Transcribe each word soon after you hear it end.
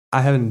I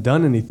hadn't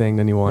done anything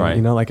to anyone, Right.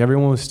 you know, like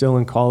everyone was still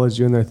in college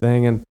doing their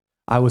thing. And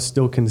I was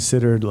still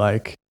considered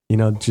like, you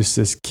know, just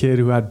this kid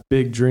who had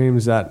big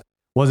dreams that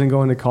wasn't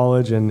going to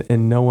college, and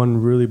no one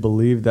really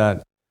believed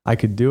that I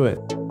could do it.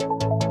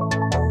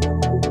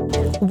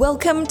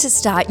 Welcome to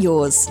Start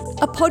Yours,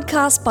 a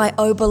podcast by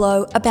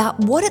Obolo about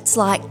what it's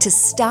like to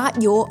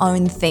start your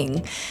own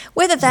thing.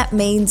 Whether that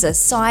means a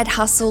side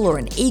hustle or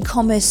an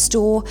e-commerce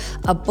store,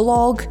 a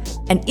blog,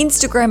 an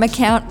Instagram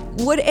account,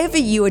 whatever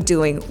you are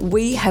doing,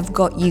 we have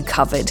got you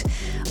covered.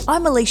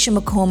 I'm Alicia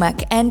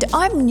McCormack and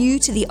I'm new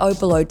to the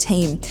Obolo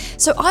team,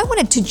 so I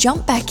wanted to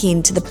jump back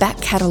into the back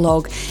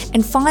catalogue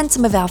and find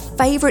some of our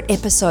favourite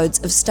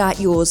episodes of Start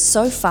Yours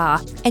so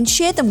far and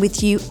share them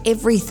with you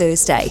every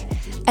Thursday.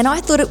 And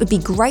I thought it would be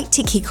great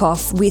to kick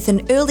off with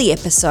an early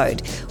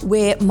episode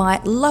where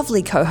my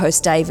lovely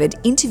co-host David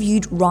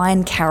interviewed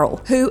Ryan Carroll,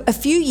 who a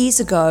few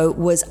years ago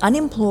was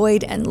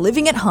unemployed and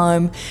living at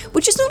home,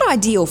 which is not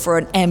ideal for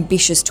an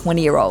ambitious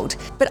 20-year-old.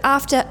 But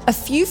after a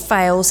few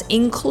fails,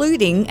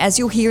 including, as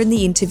you'll hear in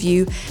the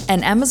interview,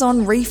 an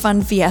Amazon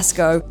refund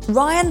fiasco,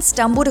 Ryan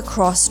stumbled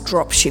across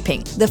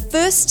dropshipping, the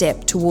first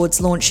step towards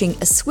launching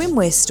a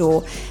swimwear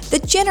store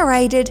that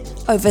generated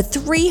over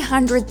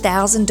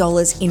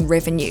 $300,000 in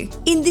revenue.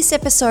 In this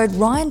episode,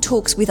 Ryan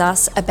talks with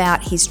us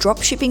about his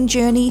dropshipping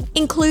journey,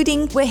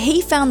 including where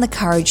he found the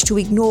courage to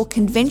ignore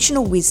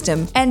conventional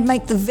wisdom and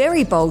make the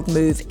very bold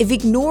move of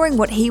ignoring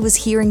what he was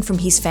hearing from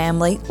his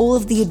family, all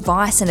of the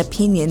advice and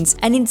opinions,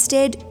 and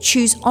instead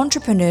choose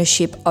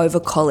entrepreneurship over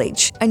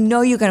college. I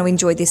know you're going to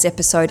enjoy this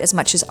episode as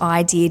much as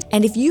I did,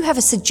 and if you have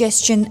a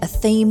suggestion, a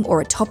theme,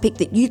 or a topic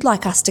that you'd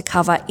like us to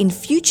cover in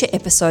future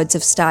episodes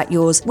of Start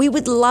Yours, we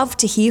would love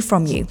to hear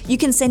from you. You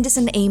can send us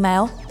an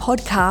email,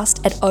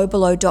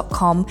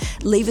 podcast@obolo.com.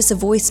 Leave us a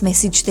voice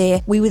message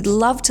there. We would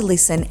love to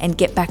listen and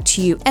get back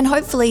to you and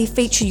hopefully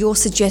feature your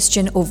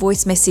suggestion or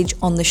voice message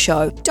on the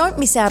show. Don't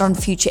miss out on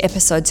future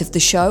episodes of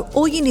the show.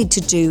 All you need to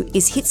do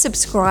is hit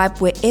subscribe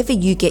wherever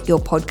you get your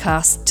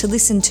podcasts to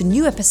listen to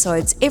new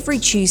episodes every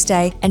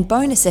Tuesday and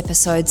bonus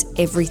episodes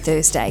every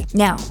Thursday.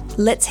 Now,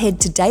 let's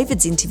head to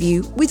David's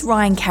interview with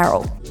Ryan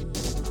Carroll.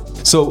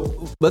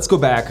 So let's go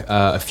back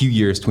a few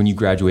years to when you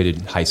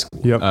graduated high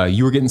school. Yep.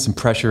 You were getting some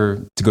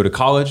pressure to go to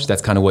college.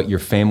 That's kind of what your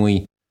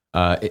family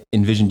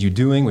envisioned you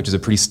doing, which is a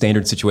pretty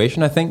standard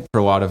situation, I think, for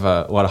a lot of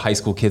high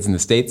school kids in the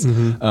States.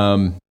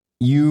 Mm-hmm.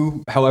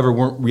 You, however,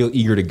 weren't real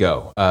eager to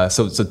go.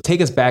 So take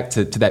us back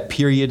to that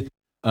period.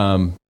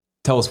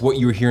 Tell us what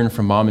you were hearing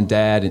from mom and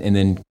dad, and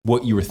then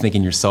what you were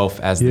thinking yourself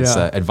as this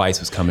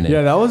advice was coming in.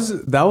 Yeah,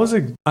 that was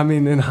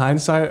in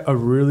hindsight, a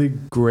really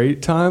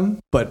great time,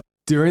 but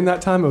during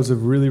that time, it was a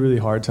really, really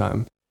hard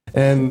time.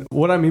 And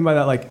what I mean by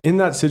that, like in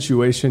that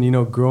situation, you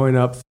know, growing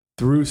up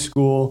through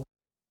school,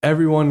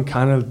 everyone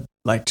kind of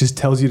like just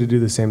tells you to do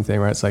the same thing,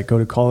 right? It's like go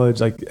to college.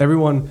 Like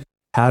everyone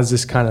has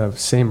this kind of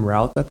same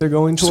route that they're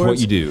going towards. Just what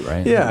you do,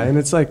 right? Yeah. And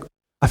it's like,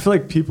 I feel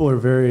like people are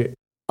very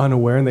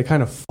unaware and they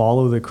kind of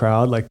follow the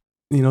crowd. Like,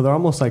 you know, they're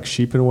almost like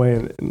sheep in a way,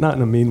 and not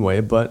in a mean way,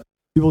 but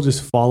people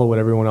just follow what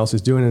everyone else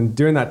is doing. And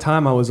during that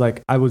time, I was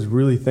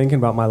really thinking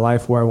about my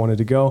life, where I wanted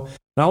to go.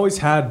 And I always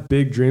had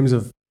big dreams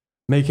of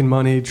making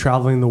money,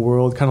 traveling the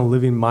world, kind of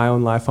living my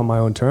own life on my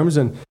own terms.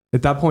 And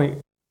at that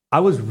point, I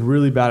was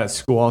really bad at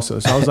school also.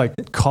 So I was like,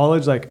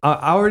 college, like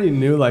I already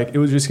knew like it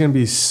was just going to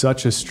be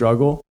such a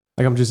struggle.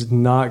 Like I'm just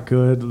not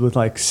good with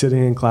like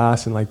sitting in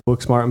class and like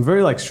book smart. I'm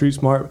very like street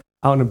smart,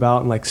 out and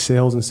about, and like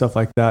sales and stuff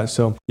like that.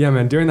 So yeah,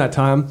 man, during that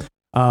time,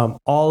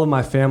 all of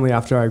my family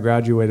after I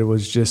graduated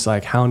was just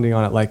like hounding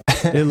on it, like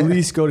at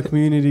least go to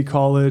community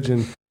college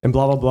and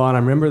blah, blah, blah. And I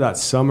remember that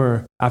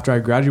summer after I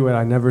graduated,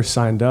 I never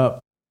signed up.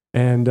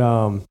 And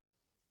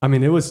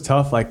it was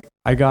tough. Like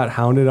I got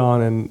hounded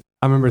on, and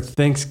I remember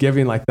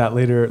Thanksgiving, like that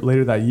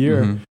later that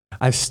year, Mm-hmm.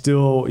 I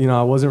still, you know,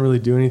 I wasn't really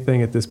doing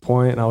anything at this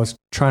point, and I was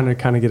trying to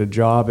kind of get a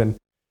job. And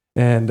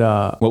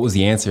what was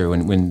the answer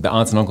when the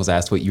aunts and uncles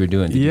asked what you were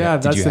doing?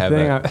 That's the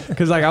thing.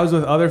 Because like I was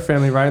with other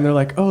family, right? And they're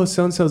like, oh,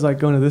 so-and-so's like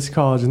going to this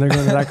college and they're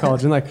going to that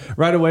college. And like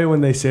right away when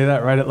they say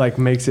that, right, it like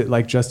makes it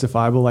like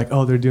justifiable. Like,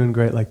 oh, they're doing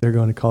great. Like they're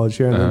going to college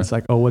here. And then it's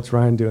like, oh, what's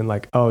Ryan doing?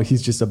 Like, oh,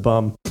 he's just a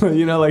bum.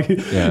 You know, like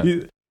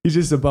he's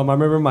just a bum. I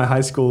remember my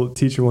high school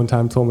teacher one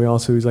time told me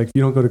also, he's like, if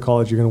you don't go to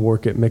college, you're going to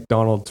work at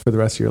McDonald's for the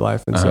rest of your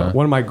life. And so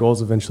one of my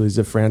goals eventually is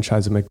to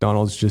franchise a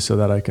McDonald's, just so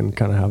that I can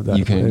kind of have that.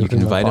 You can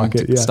invite him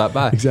to stop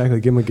by. Exactly.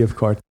 Give him a gift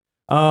card.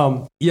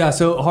 So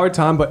hard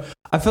time, but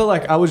I felt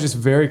like I was just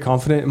very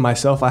confident in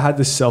myself. I had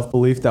this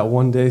self-belief that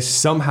one day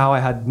somehow, I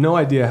had no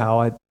idea how,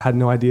 I had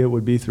no idea it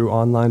would be through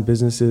online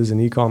businesses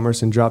and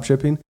e-commerce and drop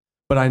shipping,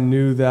 but I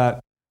knew that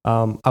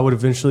I would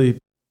eventually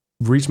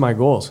reach my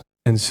goals.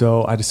 And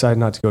so I decided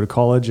not to go to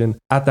college. And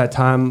at that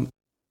time,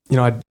 you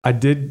know, I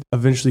did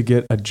eventually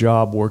get a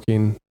job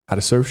working at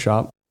a surf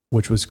shop,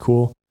 which was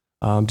cool,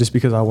 just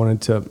because I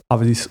wanted to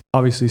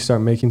obviously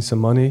start making some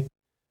money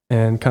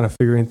and kind of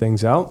figuring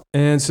things out.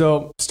 And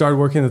so started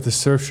working at the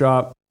surf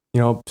shop. You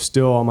know,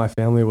 still all my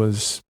family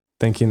was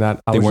thinking that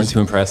they weren't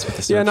too impressed with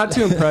the surf. Yeah, not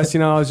too impressed. You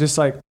know, I was just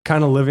like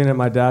kind of living at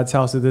my dad's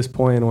house at this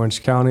point in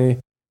Orange County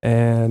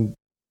and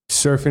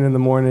surfing in the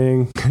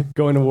morning,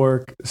 going to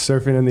work,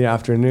 surfing in the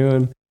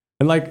afternoon.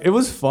 And like, it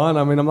was fun.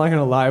 I mean, I'm not going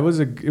to lie. It was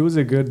a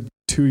good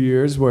 2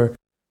 years where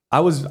I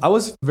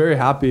was very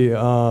happy,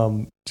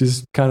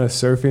 just kind of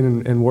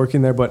surfing and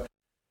working there. But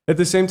at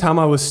the same time,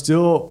 I was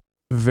still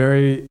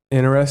very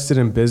interested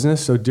in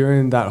business. So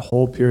during that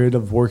whole period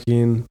of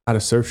working at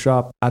the surf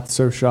shop,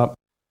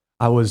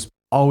 I was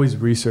always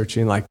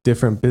researching like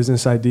different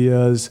business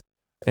ideas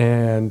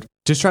and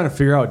just trying to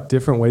figure out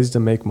different ways to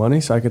make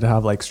money so I could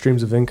have like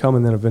streams of income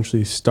and then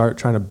eventually start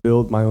trying to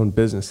build my own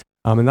business.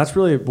 And that's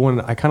really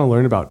when I kind of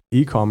learned about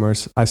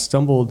e-commerce. I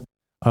stumbled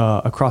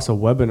across a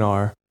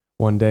webinar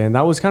one day, and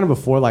that was kind of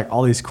before like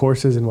all these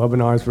courses and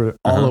webinars were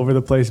all over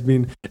the place.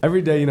 Being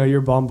every day, you're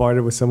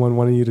bombarded with someone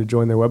wanting you to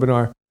join their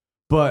webinar.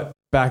 But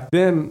back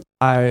then,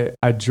 I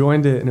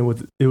joined it, and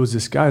it was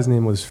this guy's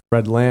name was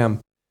Fred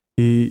Lamb.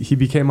 He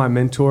became my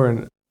mentor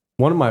and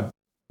one of my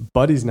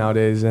buddies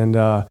nowadays,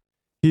 and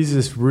he's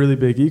this really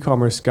big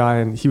e-commerce guy,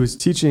 and he was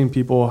teaching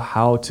people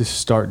how to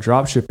start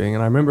drop shipping.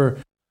 And I remember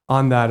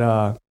on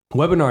that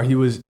webinar, he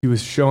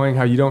was showing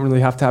how you don't really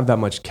have to have that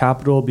much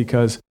capital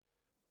because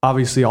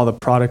obviously all the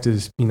product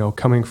is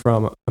coming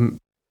from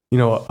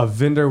a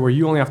vendor where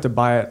you only have to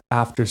buy it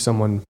after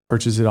someone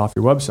purchases it off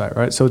your website,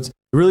 right? So it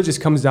really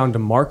just comes down to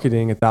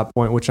marketing at that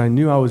point, which I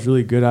knew I was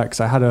really good at because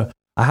I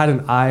had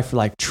an eye for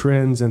like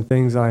trends and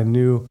things that I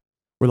knew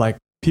were like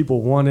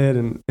people wanted,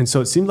 and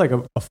so it seemed like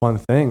a fun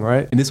thing,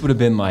 right? And this would have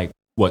been like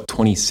what,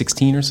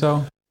 2016 or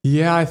so?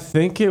 Yeah, I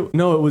think it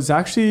was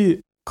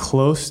actually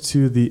close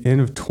to the end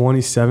of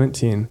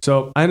 2017.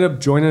 So I ended up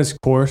joining his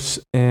course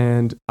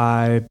and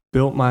I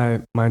built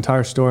my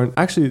entire store. And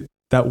actually,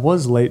 that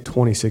was late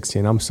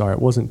 2016. I'm sorry,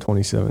 it wasn't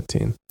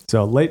 2017.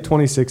 So late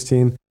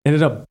 2016,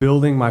 ended up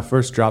building my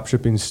first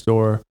dropshipping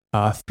store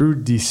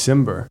through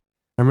December.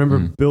 I remember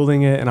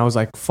building it and I was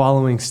like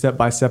following step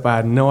by step. I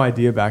had no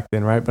idea back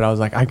then, right? But I was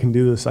like, I can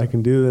do this.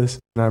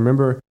 And I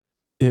remember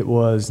it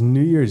was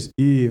New Year's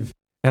Eve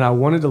and I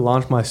wanted to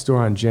launch my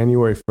store on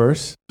January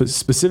 1st, but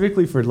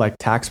specifically for like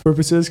tax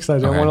purposes because I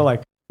didn't want to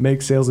like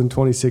make sales in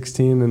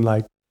 2016 and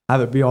like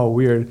have it be all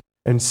weird.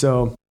 And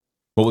so,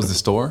 what was the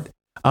store?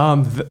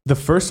 The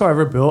first store I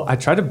ever built, I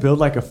tried to build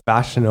like a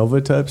Fashion Nova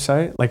type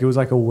site. Like it was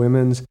like a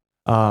women's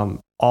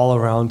all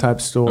around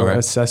type store,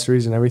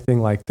 accessories and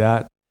everything like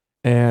that.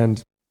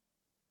 And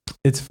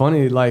it's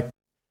funny, like,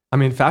 I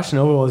mean, Fashion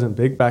Nova wasn't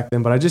big back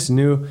then, but I just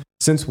knew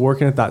since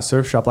working at that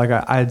surf shop, like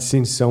I had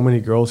seen so many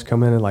girls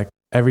come in and like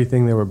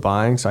everything they were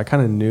buying. So I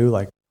kind of knew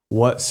like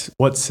what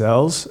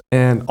sells,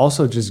 and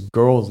also just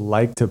girls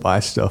like to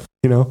buy stuff,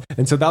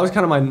 And so that was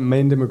kind of my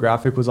main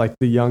demographic was like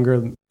the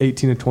younger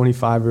 18 to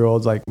 25 year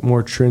olds, like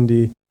more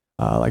trendy,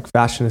 like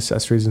fashion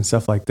accessories and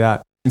stuff like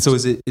that. And so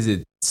is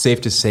it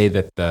safe to say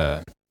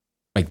that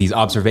like these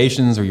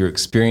observations or your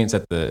experience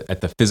at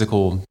the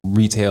physical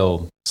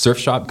retail surf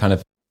shop kind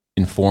of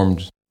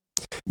informed?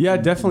 Yeah,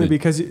 definitely.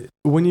 Because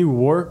when you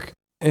work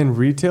in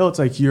retail, it's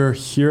like you're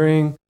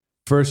hearing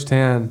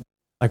firsthand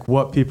like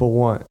what people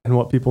want and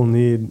what people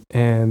need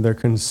and their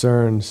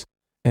concerns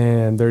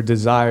and their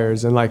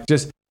desires and like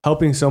just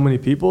helping so many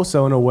people.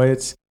 So in a way,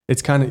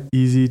 it's kind of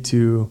easy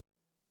to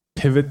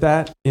pivot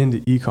that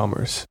into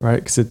e-commerce,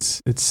 right? Because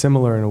it's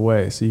similar in a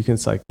way. So you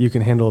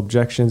can handle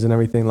objections and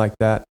everything like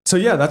that. So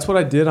yeah, that's what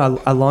I did.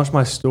 I launched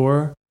my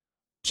store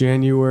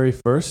January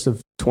 1st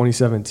of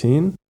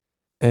 2017,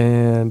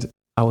 and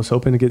I was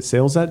hoping to get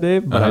sales that day,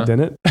 but I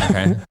didn't.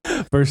 Okay.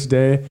 First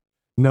day,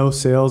 no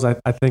sales. I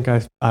think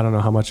I don't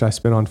know how much I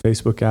spent on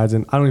Facebook ads,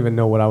 and I don't even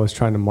know what I was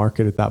trying to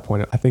market at that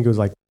point. I think it was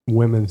like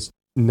women's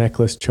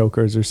necklace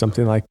chokers or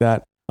something like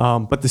that.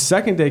 But the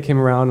second day came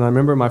around and I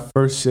remember my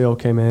first sale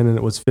came in and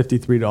it was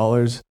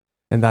 $53.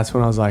 And that's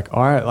when I was like,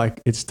 all right, like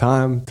it's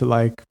time to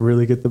like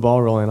really get the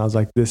ball rolling. I was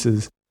like, this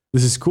is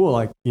cool.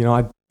 Like,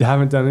 I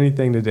haven't done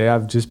anything today.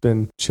 I've just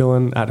been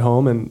chilling at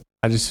home and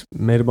I just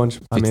made a bunch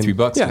of,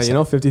 $53. Yeah,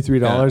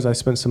 $53. Yeah. I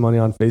spent some money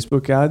on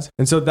Facebook ads.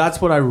 And so that's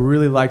what I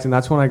really liked. And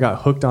that's when I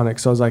got hooked on it.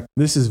 So I was like,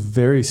 this is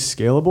very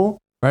scalable,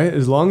 right?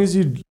 As long as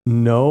you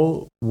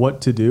know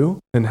what to do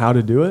and how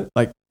to do it,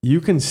 like you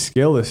can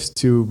scale this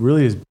to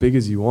really as big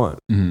as you want.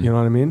 Mm-hmm. You know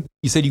what I mean?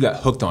 You said you got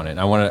hooked on it.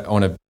 I want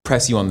to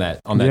press you on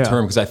that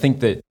term, because I think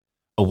that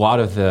a lot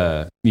of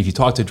if you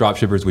talk to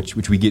dropshippers,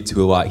 which we get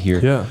to a lot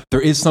here, there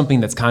is something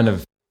that's kind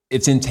of,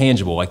 it's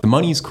intangible. Like the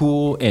money's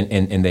cool and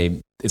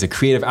it's a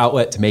creative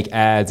outlet to make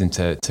ads and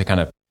to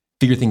kind of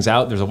figure things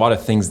out. There's a lot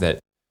of things that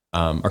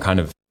are kind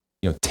of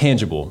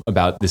tangible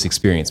about this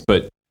experience.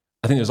 But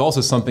I think there's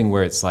also something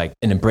where it's like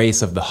an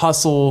embrace of the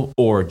hustle,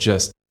 or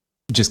just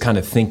kind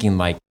of thinking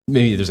like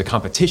maybe there's a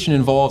competition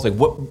involved. Like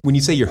when you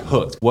say you're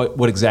hooked,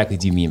 what exactly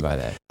do you mean by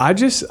that?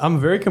 I'm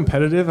very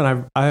competitive,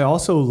 and I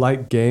also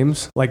like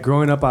games. Like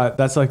growing up,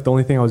 that's like the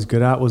only thing I was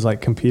good at was like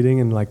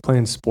competing and like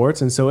playing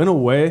sports. And so in a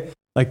way,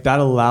 like that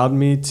allowed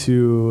me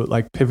to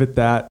like pivot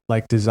that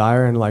like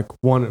desire and like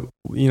wanting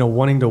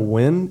to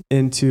win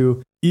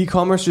into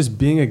e-commerce just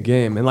being a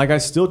game. And like I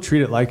still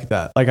treat it like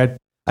that. Like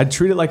I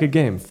treat it like a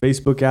game.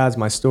 Facebook ads,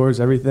 my stores,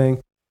 everything.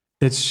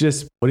 It's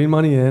just putting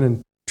money in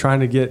and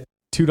trying to get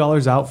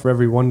 $2 out for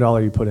every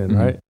 $1 you put in,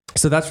 right?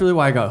 so that's really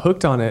why I got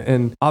hooked on it.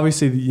 And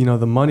obviously, you know,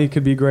 the money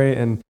could be great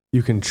and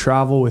you can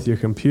travel with your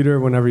computer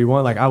whenever you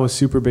want. Like I was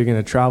super big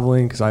into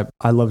traveling because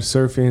I loved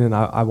surfing and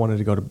I wanted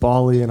to go to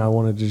Bali and I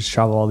wanted to just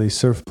travel all these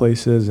surf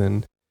places.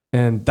 And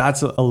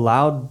that's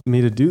allowed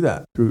me to do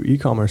that through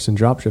e-commerce and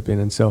dropshipping.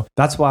 And so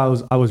that's why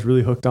I was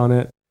really hooked on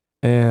it.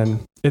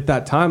 And at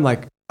that time,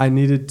 like I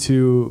needed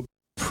to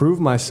prove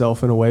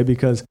myself in a way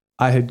because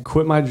I had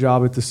quit my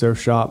job at the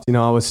surf shop. You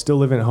know, I was still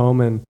living at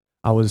home and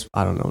I was,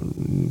 I don't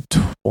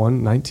know,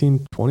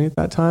 19, 20 at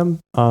that time.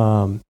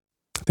 I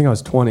think I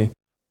was 20,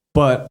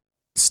 but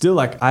still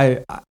like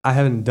I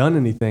hadn't done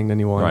anything to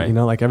anyone, right. You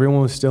know, like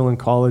everyone was still in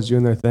college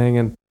doing their thing.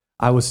 And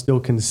I was still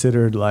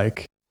considered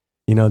like,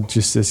 you know,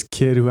 just this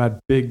kid who had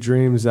big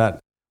dreams that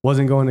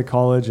wasn't going to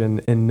college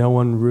and no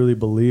one really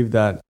believed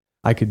that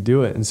I could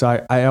do it. And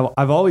so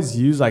I've always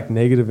used like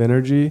negative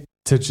energy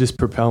to just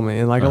propel me.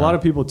 And like a lot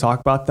of people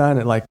talk about that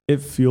and it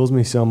fuels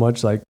me so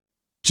much, like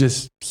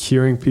just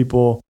hearing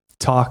people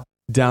talk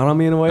down on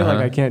me in a way, like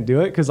I can't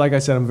do it. Cause like I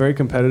said, I'm very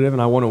competitive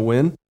and I want to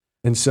win.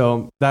 And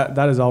so that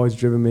has always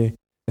driven me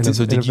in a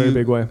very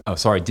big way. Oh,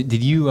 sorry.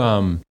 Did you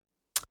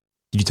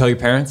tell your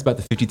parents about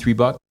the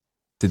 $53?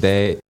 Did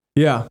they?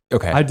 Yeah.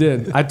 Okay. I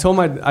did. I told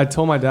my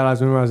dad, I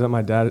was at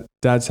my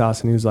dad's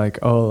house and he was like,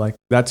 oh, like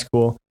that's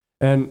cool.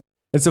 And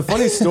it's a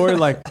funny story,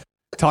 like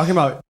talking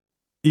about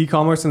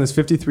e-commerce and this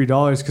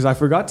 $53, because I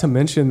forgot to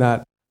mention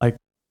that like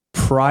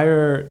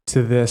prior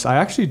to this, I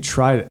actually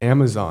tried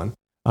Amazon.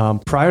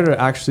 Prior to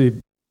actually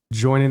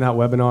joining that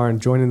webinar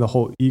and joining the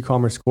whole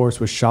e-commerce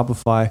course with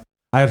Shopify,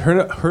 I had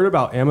heard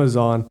about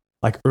Amazon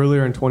like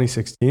earlier in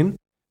 2016,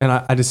 and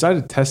I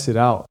decided to test it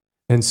out.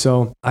 And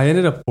so I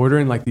ended up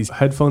ordering like these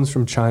headphones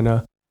from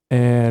China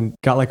and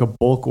got like a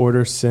bulk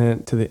order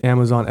sent to the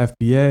Amazon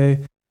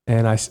FBA,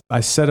 and I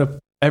set up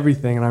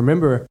everything. And I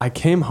remember I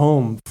came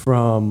home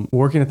from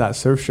working at that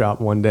surf shop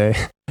one day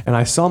and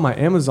I saw my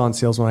Amazon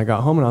sales when I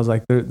got home and I was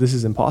like, this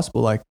is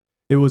impossible. Like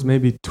it was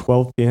maybe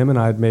 12 p.m. and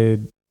I had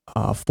made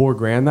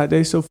 $4,000 that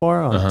day so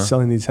far on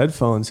selling these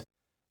headphones.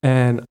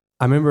 And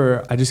I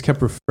remember I just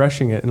kept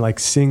refreshing it and like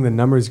seeing the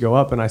numbers go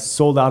up, and I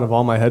sold out of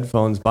all my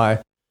headphones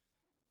by,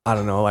 I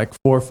don't know, like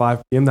 4 or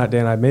 5 p.m. that day.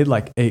 And I made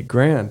like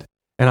 $8,000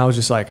 and I was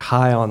just like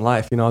high on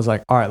life. You know, I was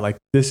like, all right, like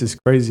this is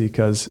crazy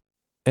because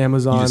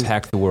Amazon. You just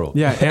hacked the world.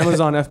 Yeah.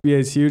 Amazon FBA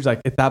is huge.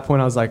 Like at that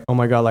point I was like, oh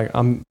my God, like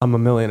I'm a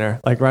millionaire.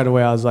 Like right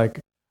away I was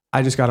like,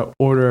 I just got to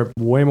order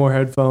way more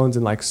headphones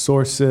and like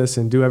source this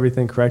and do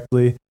everything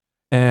correctly.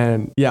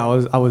 And yeah,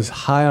 I was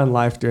high on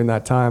life during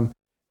that time.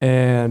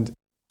 And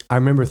I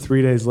remember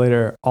 3 days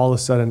later, all of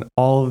a sudden,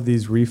 all of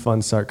these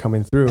refunds start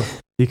coming through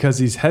because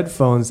these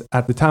headphones,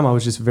 at the time, I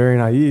was just very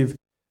naive.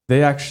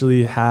 They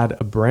actually had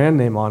a brand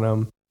name on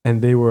them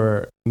and they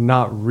were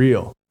not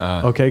real.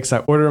 Okay. Cause I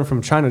ordered them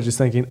from China just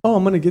thinking, oh,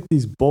 I'm going to get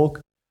these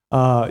bulk,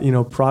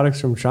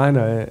 products from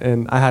China.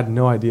 And I had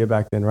no idea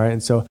back then. Right.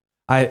 And so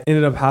I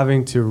ended up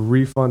having to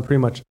refund pretty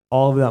much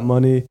all of that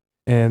money.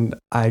 And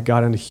I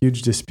got in a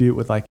huge dispute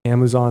with like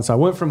Amazon. So I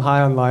went from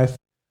high on life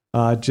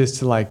just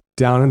to like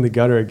down in the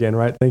gutter again,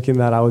 right? Thinking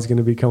that I was going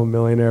to become a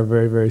millionaire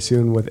very, very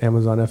soon with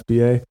Amazon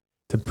FBA,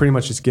 to pretty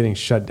much just getting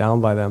shut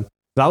down by them.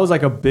 That was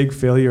like a big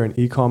failure in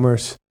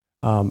e-commerce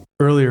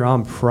earlier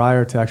on,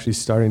 prior to actually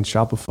starting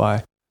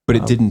Shopify. But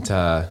it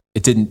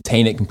didn't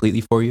taint it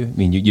completely for you. I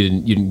mean, you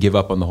didn't give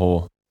up on the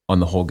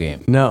whole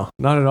game. No,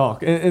 not at all.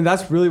 And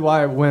that's really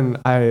why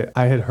when I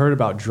had heard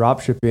about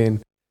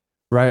dropshipping,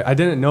 right? I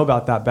didn't know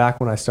about that back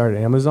when I started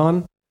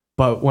Amazon,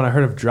 but when I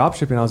heard of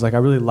dropshipping, I was like, I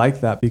really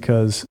like that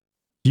because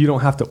you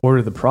don't have to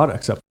order the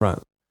products up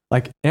front.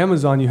 Like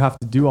Amazon, you have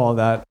to do all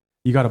that.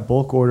 You got a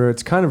bulk order.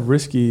 It's kind of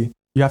risky.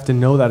 You have to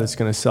know that it's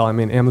going to sell. I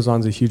mean,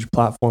 Amazon's a huge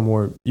platform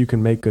where you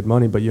can make good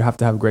money, but you have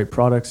to have great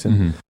products,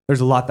 and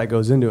there's a lot that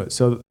goes into it.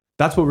 So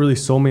that's what really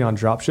sold me on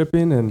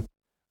dropshipping. And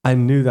I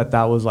knew that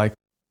was like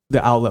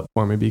the outlet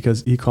for me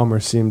because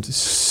e-commerce seemed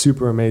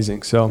super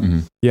amazing. So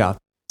yeah.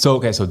 So,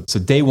 okay. So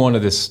day one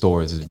of this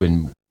store has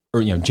been,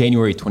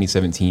 January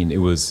 2017, it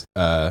was,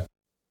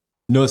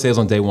 no sales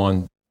on day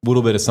one, a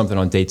little bit of something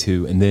on day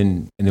two. And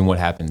then what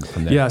happened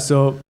from there? Yeah.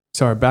 So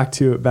sorry, back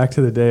to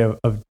the day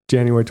of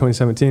January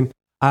 2017.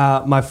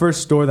 My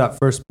first store that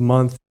first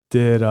month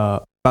did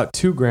about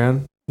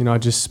 $2,000. You know, I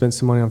just spent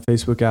some money on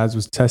Facebook ads,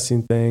 was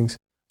testing things.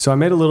 So I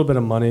made a little bit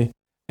of money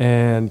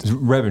and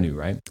revenue,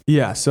 right?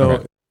 Yeah.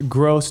 So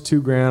gross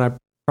 $2,000. I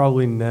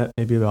probably net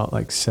maybe about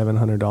like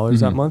 $700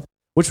 that month,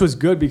 which was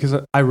good because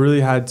I really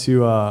had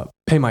to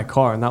pay my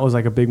car. And that was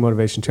like a big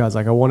motivation too. I was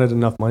like, I wanted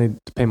enough money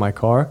to pay my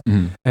car.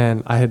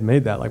 And I had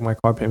made that. Like my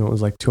car payment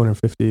was like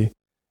 $250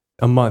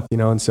 a month, you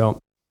know? And so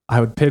I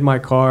would pay my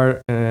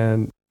car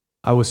and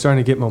I was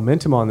starting to get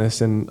momentum on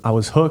this and I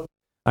was hooked.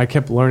 I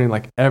kept learning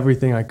like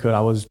everything I could.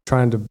 I was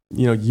trying to,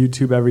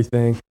 YouTube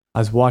everything. I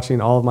was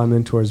watching all of my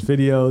mentors'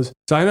 videos.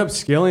 So I ended up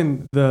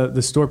scaling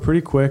the store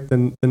pretty quick.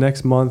 Then the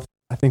next month,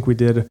 I think we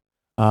did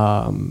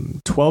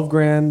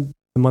 $12,000.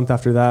 The month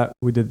after that,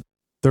 we did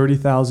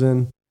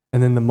 $30,000.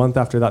 And then the month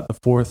after that, the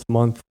fourth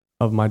month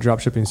of my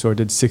dropshipping store,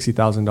 did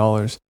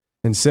 $60,000.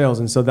 in sales.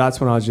 And so that's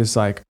when I was just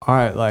like, all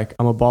right, like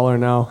I'm a baller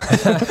now.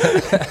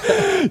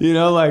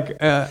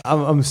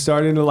 I'm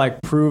starting to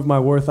like prove my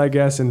worth, I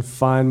guess, and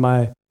find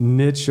my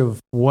niche of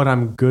what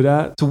I'm good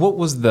at. So what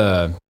was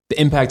the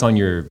impact on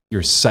your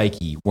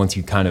psyche once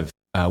you kind of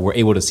were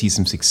able to see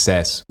some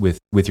success with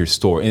your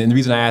store? And the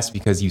reason I asked,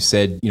 because you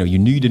said, you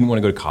knew you didn't want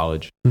to go to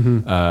college.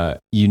 Mm-hmm.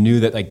 You knew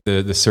that like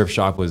the surf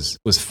shop was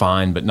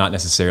fine, but not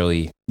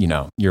necessarily,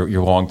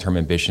 your long-term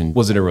ambition.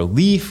 Was it a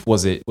relief?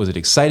 Was it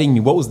exciting? I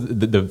mean, what was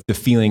the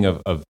feeling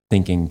of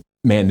thinking,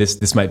 man,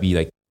 this might be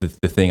like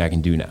the thing I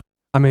can do now?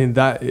 I mean,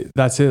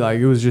 that's it. Like,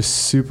 it was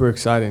just super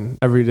exciting.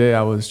 Every day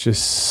I was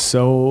just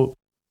so,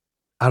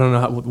 I don't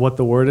know what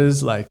the word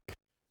is, like,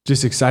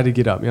 just excited to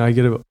get up. I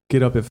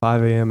get up at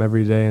 5 a.m.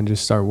 every day and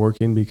just start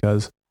working,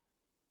 because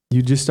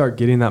you just start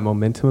getting that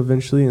momentum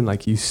eventually, and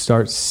like you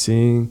start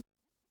seeing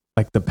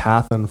like the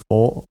path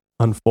unfold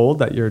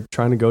that you're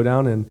trying to go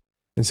down.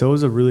 And so it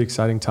was a really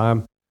exciting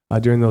time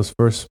during those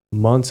first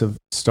months of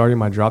starting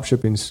my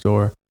dropshipping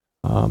store.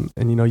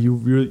 And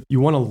you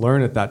want to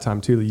learn at that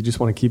time too. You just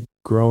want to keep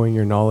growing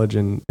your knowledge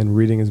and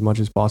reading as much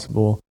as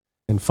possible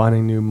and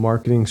finding new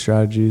marketing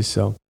strategies.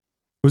 So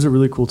it was a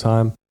really cool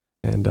time.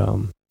 And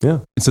yeah.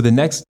 And so the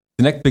next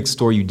big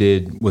store you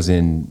did was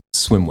in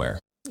swimwear,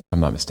 if I'm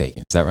not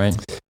mistaken. Is that right?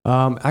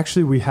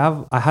 Actually,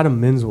 I had a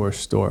menswear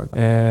store,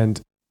 and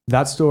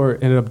that store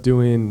ended up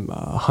doing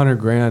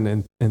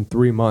 $100,000 in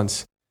 3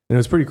 months. And it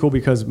was pretty cool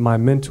because my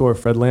mentor,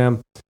 Fred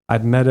Lamb,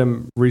 I'd met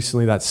him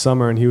recently that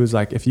summer, and he was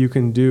like, if you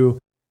can do,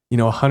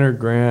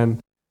 $100,000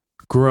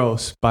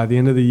 gross by the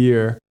end of the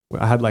year,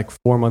 I had like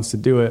 4 months to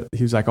do it.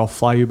 He was like, I'll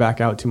fly you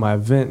back out to my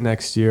event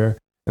next year,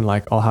 and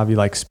like, I'll have you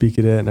like speak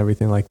at it and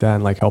everything like that,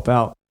 and like help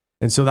out.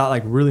 And so that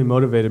like really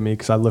motivated me,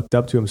 because I looked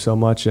up to him so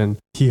much, and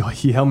he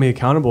held me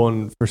accountable.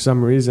 And for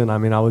some reason, I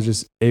mean, I was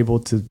just able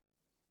to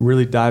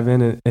really dive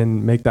in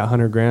and make that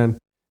 $100,000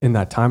 in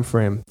that time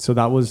frame. So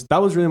that was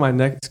really my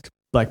next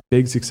like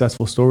big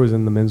successful store, was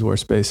in the menswear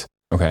space.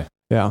 Okay.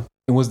 Yeah.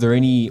 And was there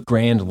any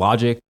grand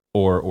logic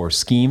or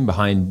scheme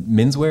behind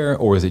menswear,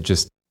 or is it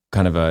just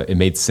kind of it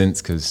made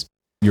sense because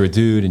you're a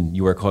dude and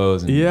you wear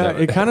clothes? And yeah,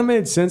 it kind of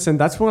made sense. And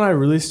that's when I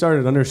really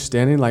started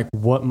understanding like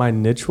what my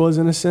niche was,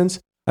 in a sense.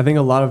 I think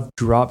a lot of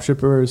drop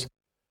shippers,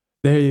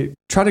 they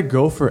try to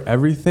go for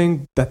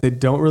everything that they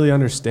don't really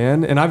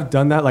understand. And I've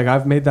done that. Like,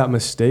 I've made that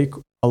mistake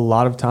a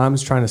lot of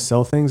times trying to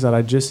sell things that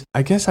I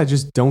guess I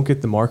just don't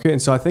get the market. And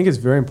so I think it's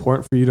very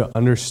important for you to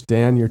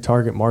understand your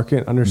target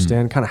market,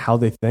 understand kind of how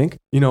they think.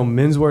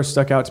 Menswear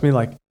stuck out to me.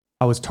 Like,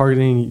 I was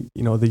targeting,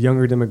 the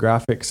younger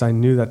demographics. I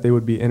knew that they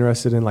would be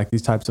interested in like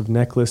these types of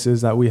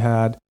necklaces that we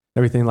had,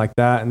 everything like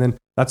that. And then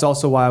that's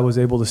also why I was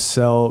able to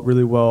sell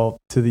really well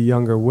to the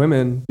younger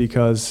women,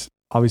 because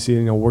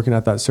obviously, working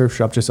at that surf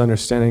shop, just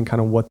understanding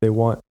kind of what they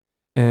want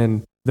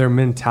and their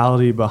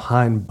mentality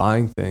behind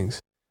buying things.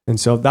 And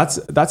so that's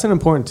an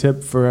important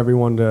tip for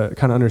everyone to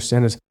kind of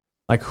understand, is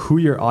like who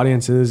your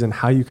audience is and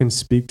how you can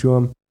speak to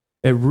them.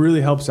 It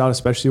really helps out,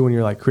 especially when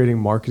you're like creating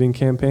marketing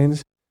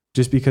campaigns,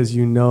 just because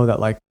that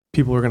like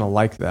people are going to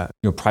like that.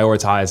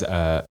 Prioritize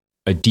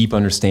a deep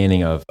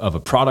understanding of a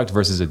product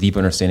versus a deep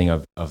understanding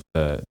of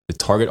the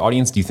target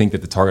audience. Do you think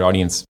that the target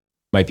audience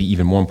might be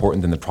even more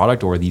important than the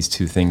product, or are these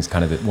two things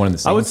kind of one and the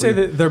same? I would say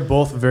that they're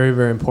both very,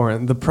 very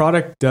important. The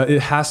product,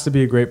 it has to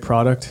be a great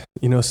product,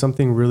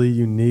 something really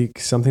unique,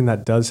 something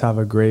that does have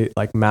a great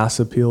like mass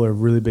appeal or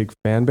really big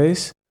fan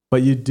base.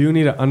 But you do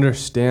need to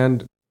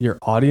understand your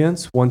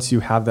audience once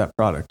you have that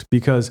product,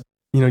 because,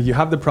 you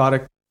have the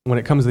product. When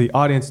it comes to the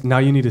audience, now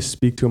you need to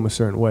speak to them a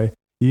certain way.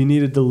 You need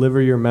to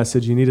deliver your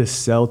message. You need to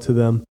sell to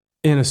them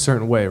in a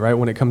certain way, right?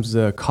 When it comes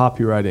to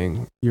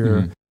copywriting,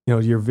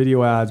 your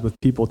video ads with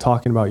people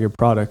talking about your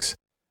products,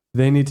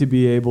 they need to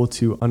be able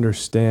to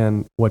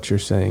understand what you're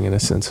saying, in a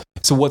sense.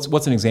 So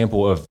what's an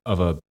example of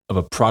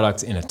a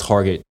product in a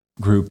target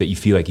group that you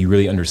feel like you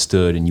really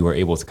understood and you were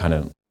able to kind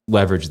of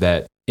leverage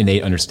that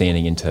innate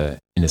understanding into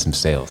some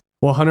sales?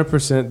 Well,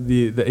 100%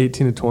 the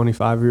 18 to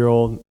 25 year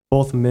old,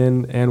 both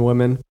men and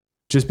women,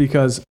 just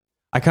because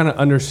I kind of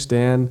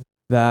understand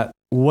that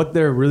what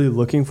they're really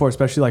looking for,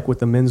 especially like with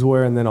the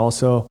menswear, and then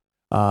also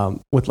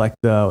with like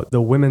the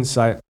women's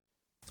site,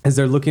 is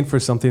they're looking for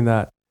something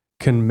that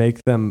can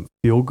make them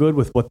feel good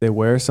with what they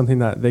wear, something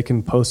that they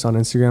can post on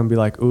Instagram and be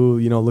like, ooh,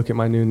 look at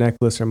my new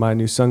necklace or my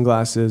new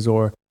sunglasses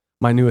or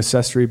my new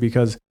accessory,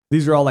 because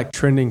these are all like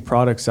trending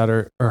products that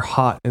are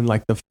hot in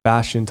like the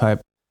fashion type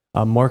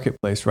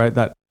marketplace, right?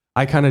 That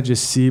I kind of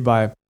just see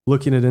by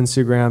looking at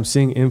Instagram,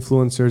 seeing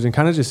influencers, and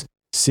kind of just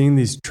seeing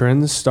these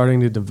trends starting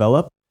to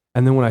develop.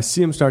 And then when I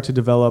see them start to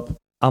develop,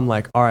 I'm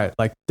like, all right,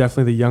 like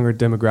definitely the younger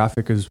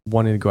demographic is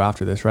wanting to go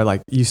after this, right?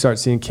 Like you start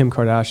seeing Kim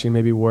Kardashian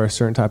maybe wear a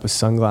certain type of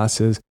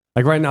sunglasses.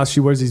 Like right now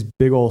she wears these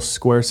big old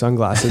square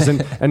sunglasses,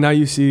 and now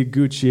you see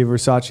Gucci,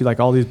 Versace, like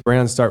all these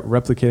brands start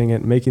replicating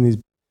it, making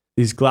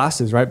these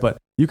glasses, right? But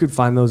you could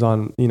find those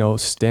on,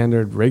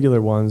 standard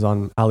regular ones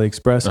on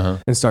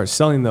AliExpress and start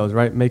selling those,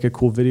 right? Make a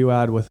cool video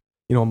ad with,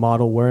 a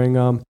model wearing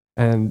them,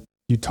 and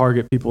you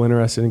target people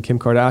interested in Kim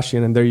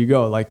Kardashian, and there you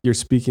go. Like you're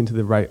speaking to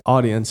the right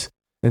audience.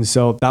 And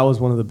so that was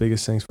one of the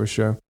biggest things for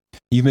sure.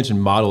 You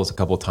mentioned models a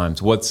couple of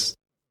times.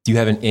 Do you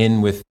have an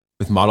in with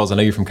models? I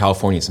know you're from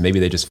California, so maybe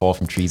they just fall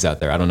from trees out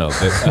there. I don't know.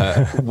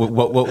 But,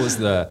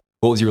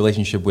 what was your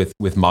relationship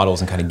with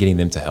models and kind of getting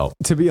them to help?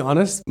 To be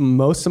honest,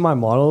 most of my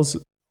models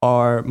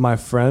are my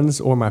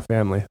friends or my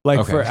family.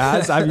 Like for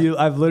ads,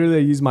 I've literally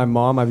used my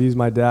mom, I've used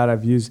my dad,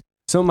 I've used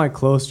some of my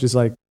close, just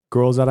like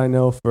girls that I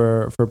know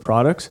for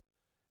products.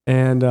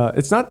 And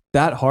it's not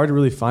that hard to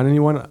really find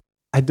anyone.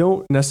 I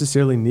don't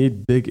necessarily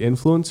need big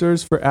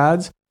influencers for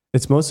ads.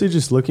 It's mostly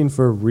just looking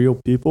for real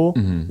people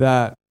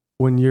that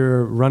when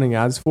you're running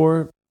ads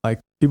for,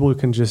 like people who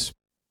can just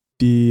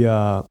be,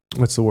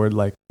 what's the word?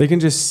 Like they can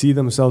just see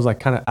themselves like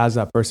kind of as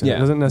that person. Yeah, it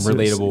doesn't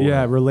necessarily, relatable.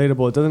 Yeah,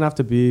 relatable. It doesn't have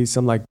to be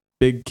some like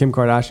big Kim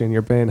Kardashian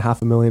you're paying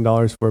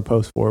 $500,000 for a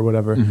post for or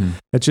whatever.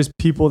 It's just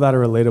people that are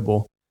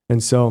relatable.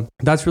 And so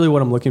that's really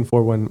what I'm looking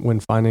for when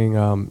finding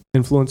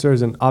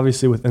influencers. And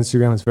obviously with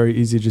Instagram, it's very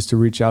easy just to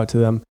reach out to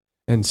them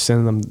and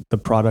send them the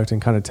product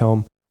and kind of tell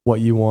them what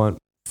you want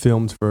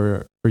filmed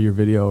for your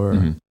video or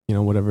you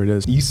know, whatever it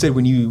is. You said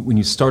when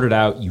you started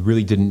out, you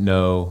really didn't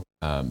know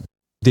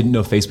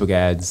Facebook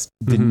ads,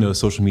 didn't know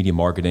social media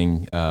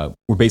marketing.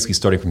 We're basically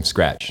starting from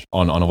scratch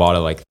on a lot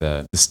of like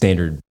the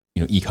standard,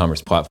 you know,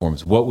 e-commerce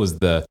platforms. What was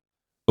the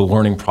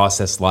learning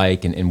process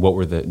like, and what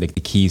were the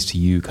keys to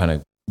you kind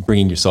of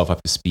bringing yourself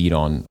up to speed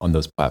on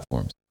those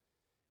platforms?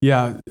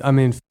 Yeah, I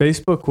mean,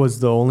 Facebook was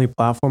the only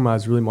platform I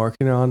was really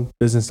marketing on,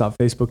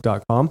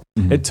 business.facebook.com.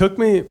 It took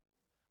me,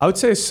 I would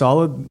say, a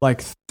solid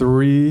like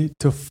 3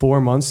 to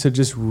 4 months to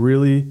just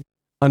really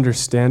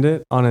understand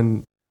it on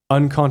an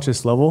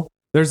unconscious level.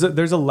 There's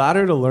a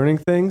ladder to learning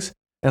things,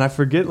 and I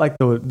forget like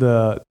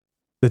the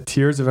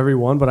tiers of every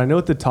one, but I know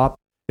at the top,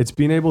 it's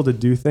being able to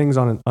do things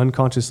on an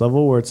unconscious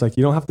level where it's like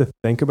you don't have to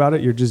think about it,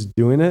 you're just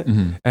doing it.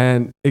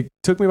 And it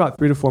took me about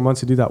 3 to 4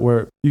 months to do that,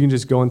 where you can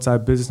just go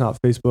inside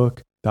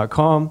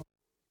business.facebook.com. You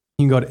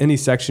can go to any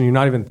section, you're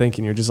not even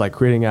thinking, you're just like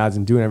creating ads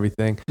and doing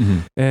everything.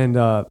 And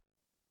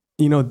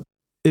you know,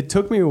 it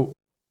took me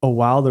a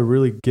while to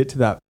really get to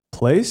that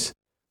place,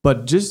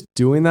 but just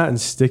doing that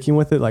and sticking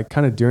with it, like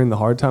kind of during the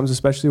hard times,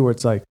 especially where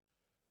it's like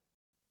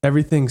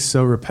everything's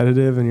so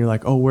repetitive and you're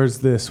like, oh, where's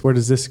this? Where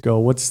does this go?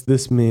 What's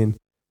this mean?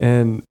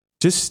 And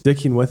just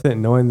sticking with it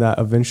and knowing that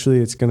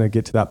eventually it's going to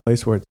get to that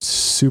place where it's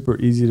super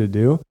easy to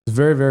do is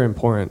very, very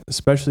important,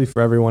 especially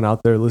for everyone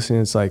out there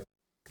listening. It's like,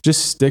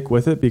 just stick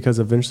with it, because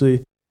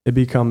eventually it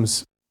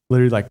becomes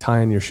literally like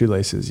tying your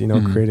shoelaces, you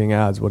know, creating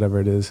ads, whatever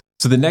it is.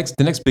 So the next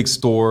big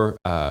store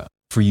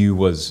for you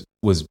was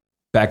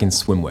back in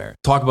swimwear.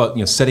 Talk about,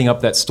 you know, setting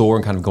up that store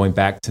and kind of going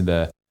back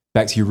to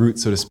your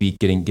roots, so to speak,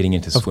 getting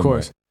into swimwear. Of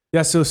course.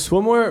 Yeah. So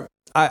swimwear,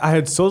 I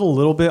had sold a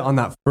little bit on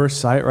that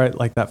first site, right?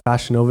 Like that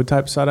Fashion Nova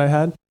type site I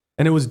had,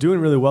 and it was doing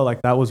really well.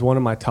 Like that was one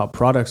of my top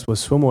products,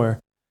 was swimwear.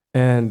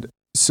 And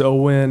so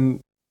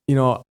when, you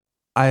know,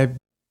 I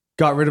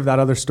got rid of that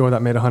other store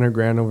that made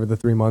 $100,000 over the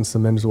 3 months, the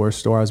menswear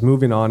store, I was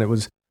moving on. It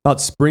was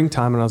about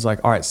springtime, and I was like,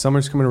 all right,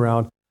 summer's coming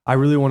around. I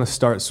really want to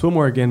start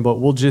swimwear again, but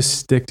we'll just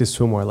stick to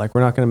swimwear. Like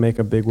we're not going to make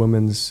a big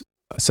women's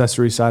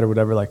accessory side or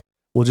whatever. Like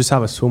we'll just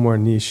have a swimwear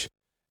niche.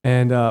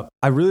 And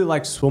I really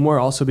liked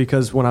swimwear also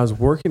because when I was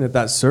working at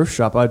that surf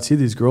shop, I'd see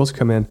these girls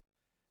come in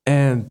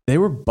and they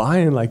were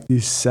buying like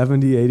these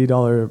 $70,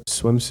 $80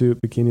 swimsuit,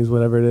 bikinis,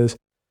 whatever it is.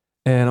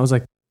 And I was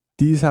like,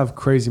 these have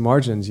crazy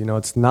margins. You know,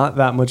 it's not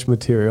that much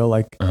material.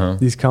 Like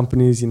these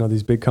companies, you know,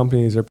 these big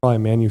companies are probably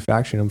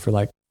manufacturing them for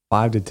like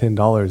 $5 to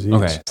 $10 each.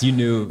 Okay, so you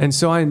knew. And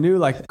so I knew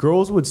like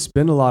girls would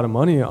spend a lot of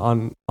money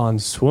on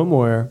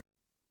swimwear.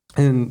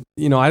 And,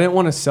 you know, I didn't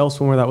want to sell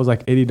swimwear that was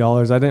like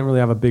 $80. I didn't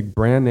really have a big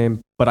brand name,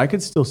 but I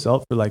could still sell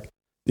it for like,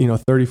 you know,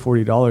 $30,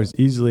 $40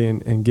 easily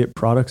and get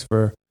products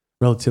for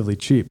relatively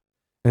cheap.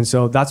 And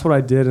so that's what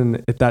I did.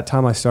 And at that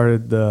time I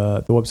started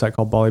the website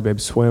called Bali Babe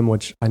Swim,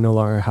 which I no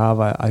longer have.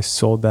 I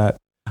sold that.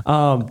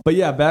 But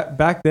yeah,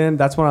 back then,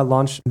 that's when I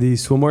launched the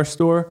swimwear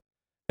store.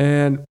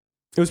 And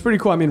it was pretty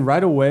cool. I mean,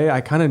 right away,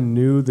 I kind of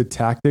knew the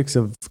tactics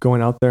of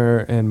going out there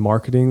and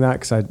marketing that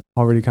because I'd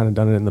already kind of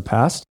done it in the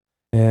past.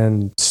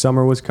 And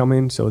summer was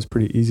coming, so it was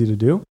pretty easy to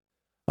do.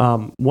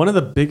 One of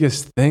the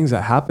biggest things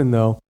that happened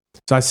though,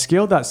 so I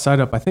scaled that site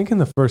up, I think in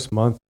the first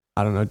month,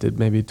 I don't know, did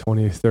maybe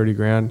 20 or 30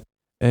 grand.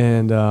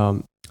 And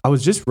I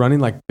was just running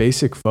like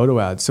basic photo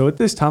ads. So at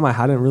this time, I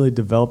hadn't really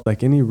developed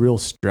like any real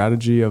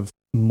strategy of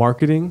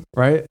marketing,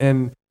 right?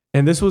 And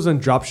this was when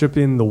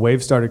dropshipping, the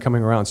wave started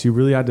coming around. So you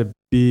really had to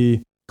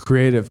be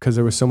creative because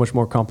there was so much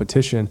more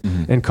competition.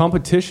 And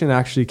competition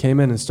actually came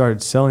in and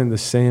started selling the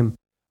same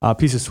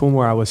piece of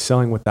swimwear I was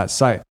selling with that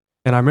site.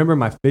 And I remember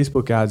my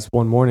Facebook ads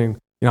one morning,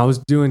 you know, I was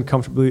doing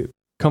comfortably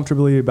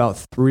about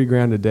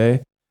 $3,000 a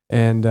day.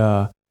 And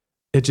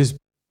it just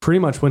pretty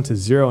much went to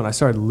zero. And I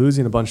started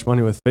losing a bunch of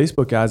money with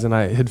Facebook ads. And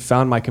I had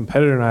found my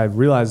competitor and I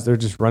realized they're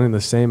just running the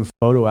same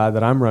photo ad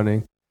that I'm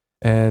running.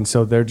 And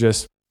so they're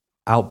just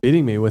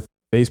outbidding me with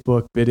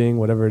Facebook bidding,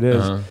 whatever it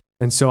is.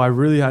 And so I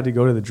really had to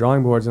go to the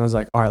drawing boards and I was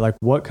like, all right, like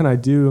what can I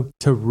do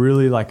to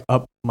really like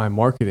up my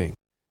marketing?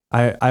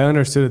 I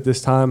understood at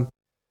this time,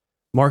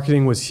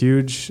 marketing was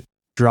huge.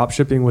 drop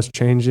shipping was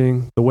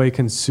changing, the way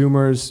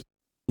consumers,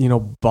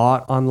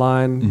 bought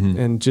online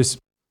and just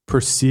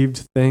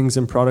perceived things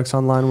and products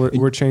online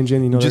were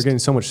changing. They're getting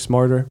so much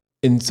smarter.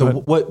 And so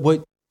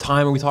what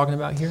time are we talking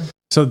about here?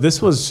 So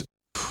this was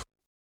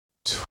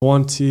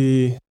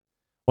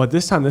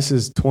this time this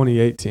is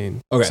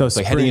 2018. Okay. So it's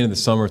like heading into the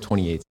summer of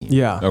 2018.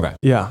 Yeah. Okay.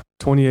 Yeah.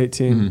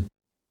 2018.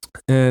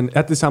 And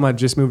at this time I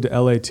just moved to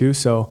LA too.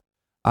 So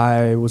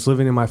I was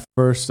living in my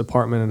first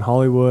apartment in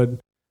Hollywood.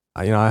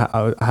 I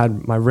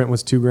had, my rent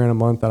was $2,000 a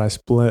month that I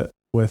split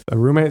with a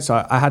roommate.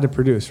 So I had to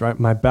produce, right?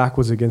 My back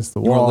was against the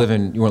wall.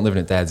 You weren't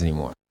living at dad's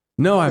anymore.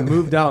 No, I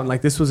moved out, and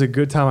like this was a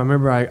good time. I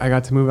remember I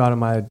got to move out of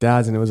my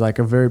dad's, and it was like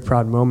a very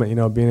proud moment,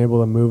 being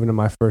able to move into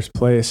my first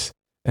place.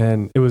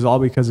 And it was all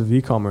because of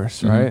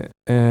e-commerce, right?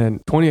 And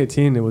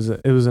 2018, it was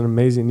an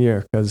amazing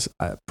year because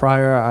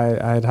prior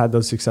I had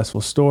those successful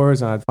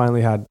stores, and I'd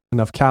finally had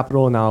enough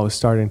capital. And now I was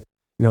starting,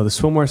 the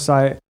swimwear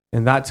site,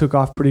 and that took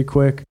off pretty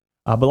quick.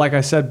 But like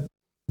I said,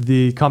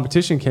 the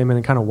competition came in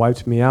and kind of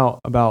wiped me out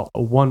about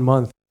 1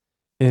 month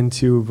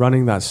into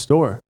running that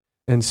store.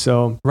 And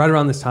so right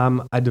around this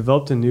time, I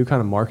developed a new kind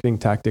of marketing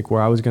tactic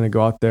where I was going to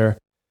go out there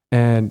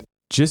and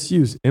just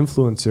use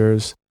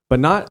influencers, but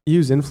not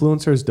use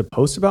influencers to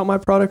post about my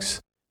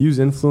products, use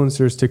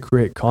influencers to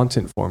create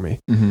content for me.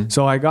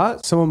 So I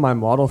got some of my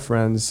model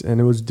friends, and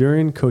it was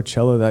during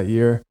Coachella that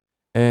year.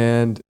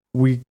 And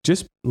we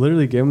just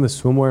literally gave them the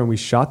swimwear, and we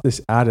shot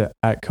this ad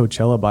at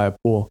Coachella by a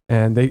pool.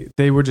 And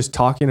they were just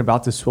talking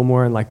about the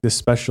swimwear and like this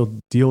special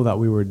deal that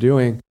we were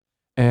doing.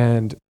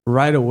 And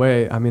right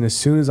away, as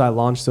soon as I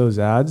launched those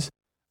ads,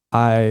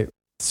 I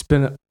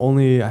spent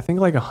only, I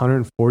think like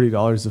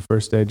 $140 the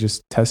first day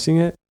just testing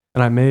it.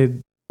 And I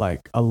made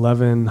like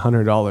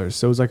 $1,100.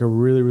 So it was like a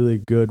really, really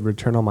good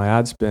return on my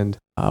ad spend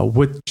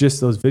with just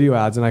those video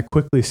ads. And I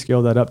quickly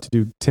scaled that up to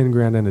do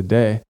 $10,000 in a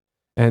day.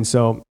 And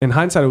so in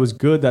hindsight, it was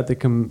good that the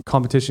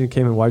competition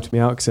came and wiped me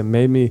out because it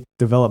made me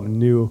develop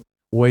new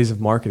ways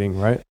of marketing,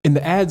 right? And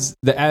the ad,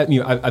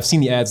 I've seen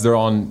the ads. They're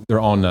on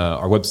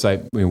our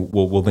website.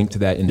 We'll link to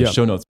that in the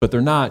show notes. But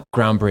they're not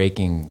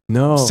groundbreaking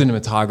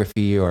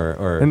cinematography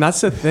or. And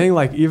that's the thing.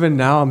 Like even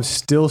now, I'm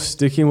still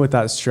sticking with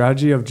that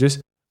strategy of just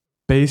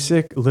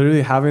basic,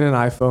 literally having an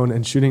iPhone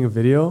and shooting a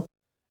video.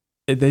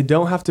 They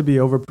don't have to be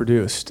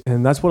overproduced.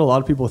 And that's what a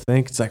lot of people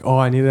think. It's like, oh,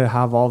 I need to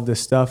have all of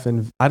this stuff.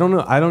 And I don't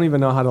know. I don't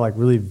even know how to like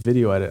really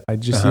video edit. I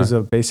just use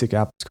a basic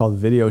app. It's called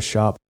Video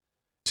Shop.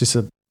 It's just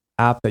an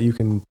app that you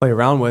can play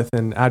around with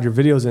and add your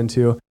videos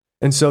into.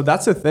 And so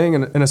that's the thing.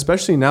 And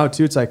especially now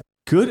too, it's like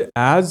good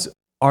ads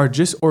are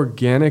just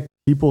organic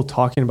people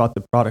talking about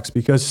the products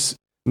because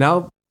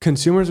now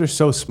consumers are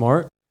so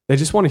smart. They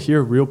just want to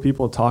hear real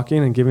people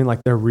talking and giving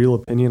like their real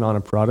opinion on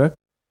a product.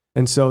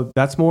 And so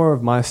that's more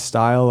of my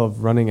style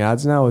of running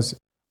ads now, is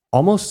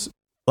almost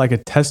like a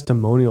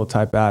testimonial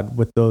type ad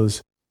with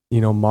those,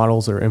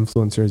 models or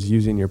influencers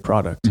using your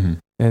product.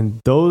 And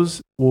those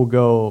will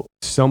go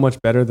so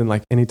much better than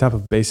like any type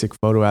of basic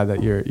photo ad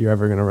that you're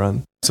ever going to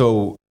run.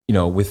 So,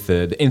 with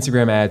the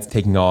Instagram ads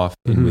taking off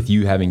and with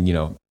you having,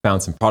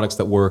 found some products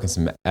that work and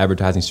some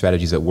advertising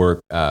strategies that work,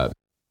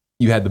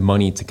 you had the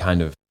money to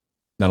kind of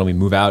not only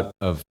move out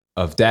of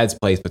dad's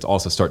place, but to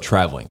also start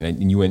traveling.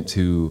 And you went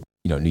to,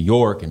 New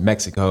York and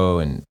Mexico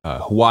and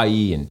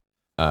Hawaii and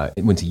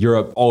went to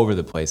Europe, all over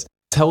the place.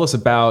 Tell us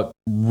about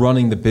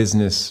running the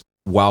business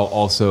while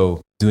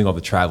also doing all the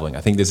traveling.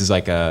 I think this is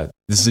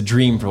a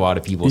dream for a lot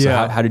of people. So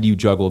how did you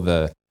juggle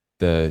that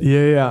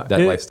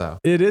lifestyle?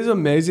 It is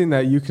amazing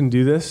that you can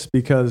do this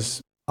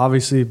because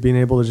obviously being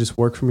able to just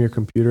work from your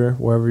computer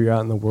wherever you're at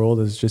in the world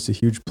is just a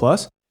huge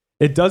plus.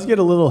 It does get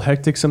a little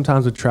hectic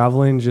sometimes with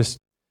traveling just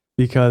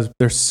because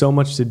there's so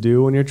much to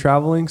do when you're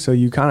traveling. So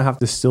you kind of have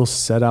to still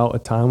set out a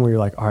time where you're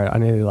like, all right, I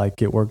need to like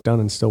get work done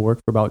and still work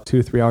for about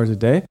 2 to 3 hours a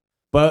day.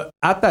 But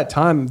at that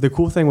time, the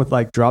cool thing with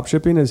like drop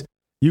shipping is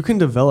you can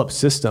develop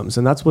systems.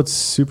 And that's what's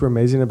super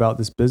amazing about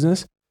this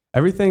business.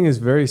 Everything is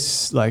very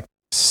like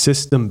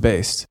system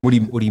based. What do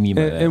you mean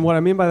by that? And what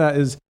I mean by that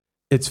is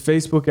it's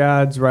Facebook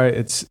ads, right?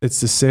 It's the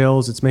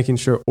sales, it's making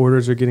sure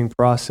orders are getting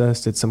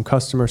processed. It's some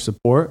customer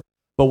support.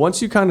 But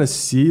once you kind of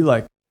see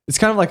like, it's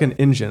kind of like an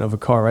engine of a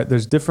car, right?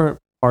 There's different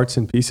parts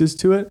and pieces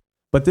to it,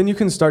 but then you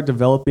can start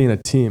developing a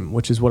team,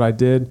 which is what I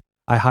did.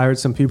 I hired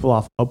some people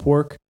off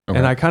Upwork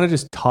and I kind of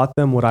just taught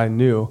them what I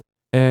knew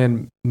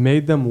and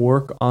made them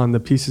work on the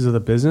pieces of the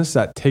business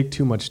that take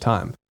too much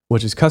time,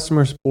 which is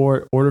customer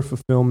support, order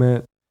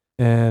fulfillment.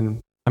 And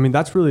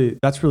that's really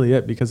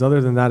it, because other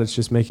than that, it's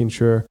just making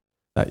sure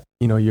that,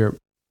 you're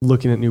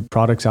looking at new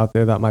products out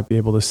there that might be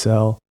able to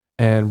sell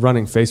and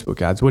running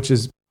Facebook ads, which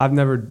is, I've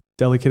never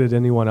delegated to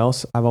anyone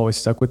else. I've always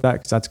stuck with that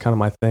because that's kind of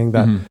my thing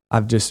that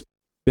I've just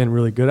been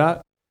really good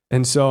at.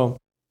 And so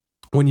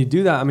when you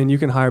do that, you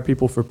can hire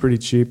people for pretty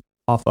cheap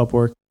off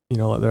Upwork.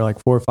 They're like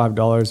 $4 or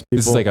 $5.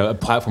 This is like a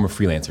platform of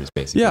freelancers,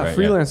 basically. Yeah, right?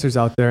 Freelancers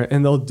out there,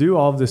 and they'll do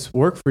all of this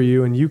work for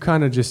you, and you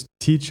kind of just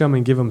teach them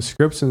and give them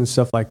scripts and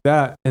stuff like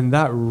that. And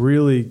that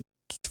really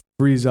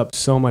frees up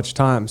so much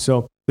time.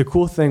 So the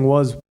cool thing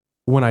was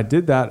when I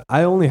did that,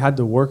 I only had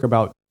to work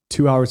about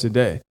 2 hours a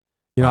day.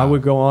 You know, I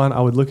would go on, I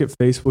would look at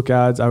Facebook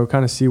ads. I would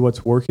kind of see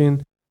what's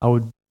working. I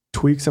would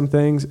tweak some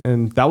things,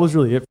 and that was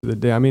really it for the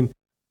day. I mean,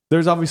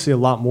 there's obviously a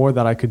lot more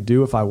that I could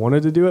do if I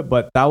wanted to do it,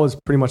 but that was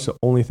pretty much the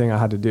only thing I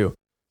had to do.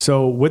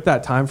 So with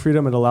that time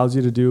freedom, it allows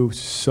you to do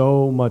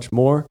so much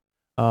more.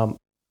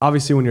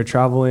 Obviously, when you're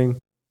traveling,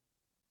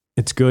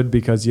 it's good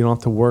because you don't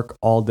have to work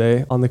all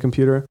day on the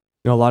computer.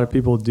 You know, a lot of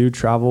people do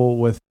travel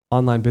with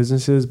online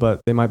businesses,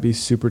 but they might be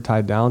super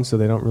tied down, so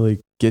they don't really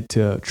get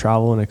to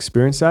travel and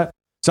experience that.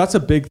 So that's a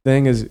big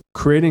thing, is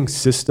creating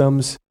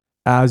systems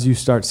as you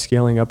start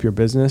scaling up your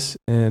business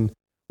and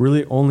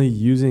really only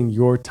using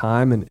your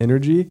time and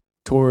energy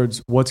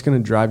towards what's going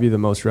to drive you the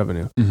most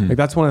revenue. Mm-hmm. Like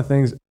that's one of the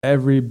things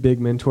every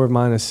big mentor of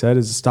mine has said,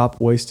 is stop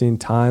wasting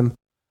time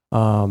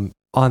on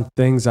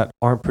things that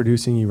aren't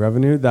producing you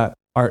revenue, that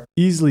are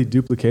easily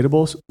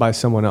duplicatable by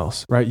someone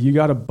else, right? You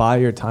got to buy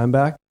your time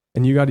back,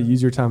 and you got to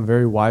use your time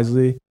very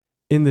wisely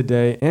in the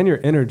day and your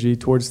energy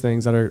towards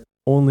things that are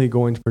only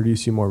going to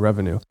produce you more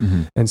revenue.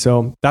 Mm-hmm. And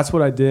so that's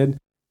what I did.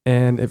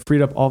 And it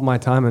freed up all of my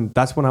time. And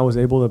that's when I was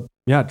able to,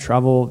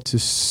 travel to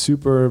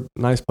super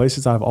nice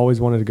places I've always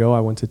wanted to go. I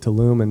went to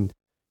Tulum and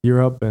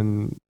Europe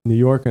and New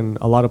York and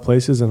a lot of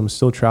places, and I'm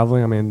still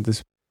traveling. I mean,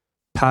 this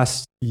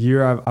past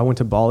year, I went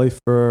to Bali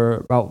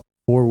for about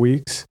 4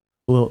 weeks,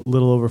 a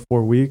little over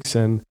 4 weeks.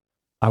 And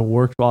I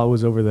worked while I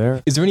was over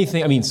there. Is there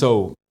anything, I mean,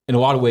 so in a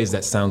lot of ways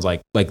that sounds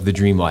like the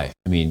dream life.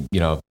 I mean, you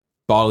know,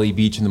 Bali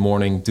beach in the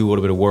morning, do a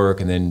little bit of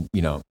work, and then,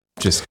 you know,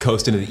 just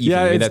coast into the evening.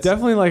 Yeah, it's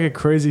definitely like a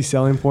crazy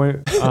selling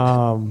point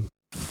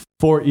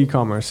for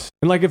e-commerce.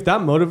 And like, if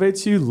that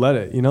motivates you, let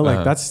it, you know,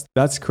 like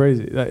that's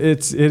crazy.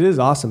 It is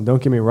awesome.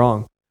 Don't get me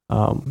wrong.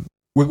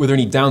 Were there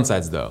any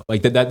downsides though?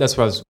 Like that's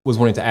what I was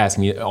wanting to ask.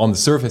 I mean, on the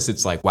surface,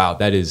 it's like, wow,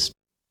 that's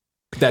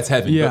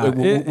heavy. Yeah, but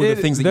were the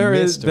things that you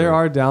missed? There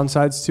are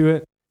downsides to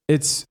it.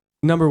 It's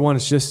number one,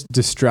 it's just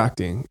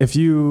distracting. If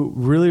you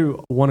really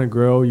want to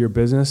grow your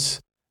business,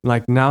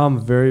 like now I'm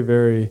very,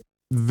 very,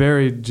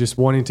 very just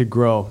wanting to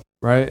grow,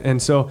 right? And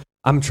so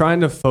I'm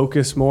trying to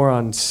focus more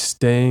on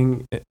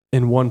staying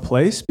in one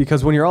place,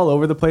 because when you're all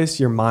over the place,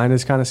 your mind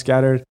is kind of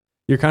scattered.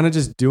 You're kind of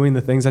just doing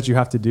the things that you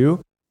have to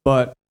do,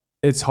 but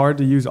it's hard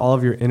to use all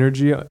of your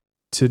energy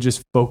to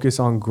just focus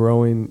on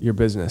growing your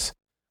business,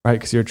 right?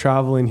 Because you're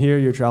traveling here,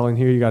 you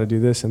got to do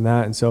this and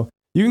that. And so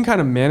you can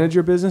kind of manage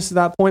your business at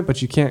that point,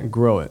 but you can't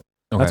grow it.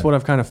 Okay. That's what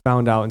I've kind of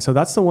found out. And so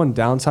that's the one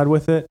downside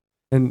with it.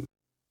 And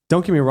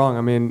don't get me wrong.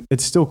 I mean,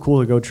 it's still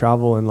cool to go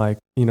travel and like,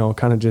 you know,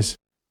 kind of just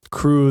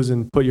cruise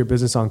and put your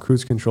business on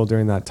cruise control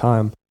during that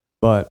time.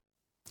 But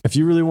if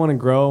you really want to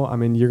grow, I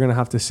mean, you're going to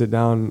have to sit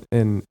down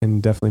and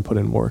definitely put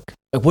in work.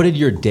 Like, what did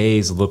your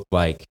days look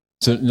like?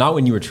 So not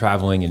when you were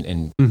traveling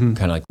and mm-hmm.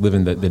 kind of like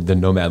living the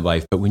nomad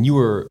life, but when you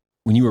were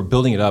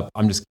building it up,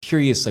 I'm just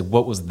curious, like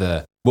what was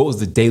the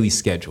daily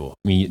schedule?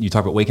 I mean, you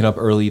talk about waking up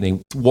early.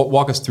 Then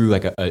walk us through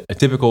like a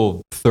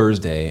typical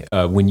Thursday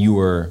when you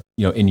were,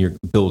 you know, in your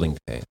building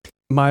phase.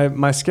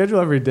 My schedule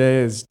every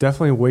day is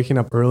definitely waking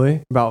up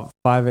early, about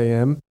 5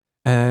 a.m.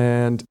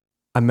 and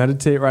I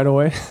meditate right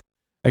away.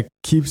 It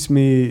keeps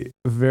me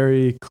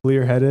very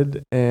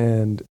clear-headed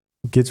and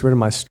gets rid of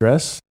my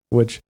stress,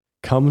 which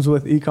comes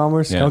with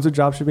e-commerce, comes with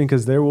dropshipping,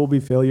 because there will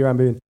be failure. I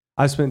mean,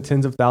 I've spent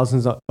tens of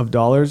thousands of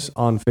dollars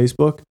on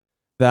Facebook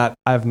that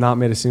I've not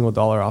made a single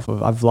dollar off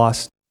of. I've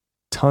lost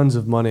tons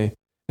of money.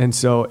 And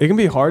so it can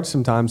be hard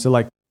sometimes to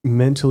like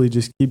mentally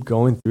just keep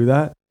going through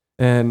that.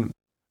 And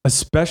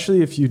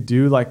especially if you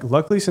do, like,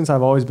 luckily, since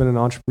I've always been an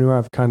entrepreneur,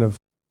 I've kind of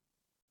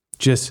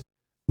just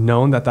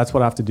known that that's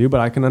what I have to do. But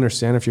I can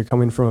understand if you're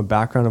coming from a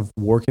background of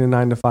working a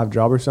 9-to-5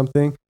 job or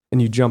something,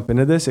 and you jump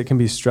into this, it can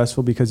be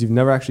stressful because you've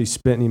never actually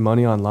spent any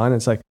money online.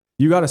 It's like,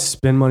 you got to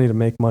spend money to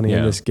make money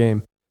in this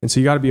game. And so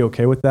you got to be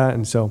okay with that.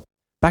 And so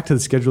back to the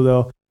schedule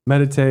though,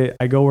 meditate,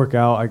 I go work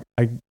out,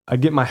 I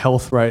get my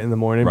health right in the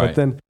morning. Right. But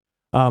then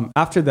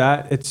after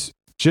that, it's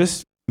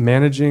just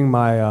managing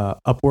my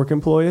Upwork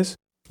employees.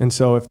 And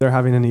so if they're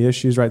having any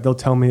issues, right, they'll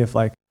tell me if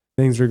like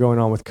things are going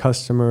on with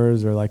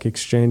customers or like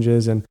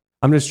exchanges. And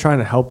I'm just trying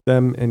to help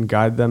them and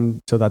guide them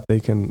so that they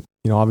can,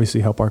 you know,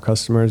 obviously help our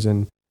customers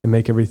and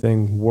make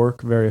everything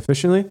work very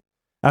efficiently.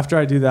 After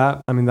I do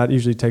that, I mean, that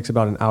usually takes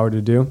about an hour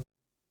to do.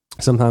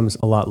 Sometimes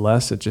a lot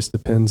less. It just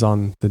depends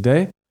on the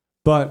day.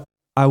 But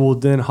I will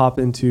then hop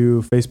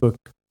into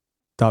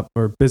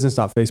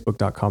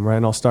business.facebook.com, right?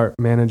 And I'll start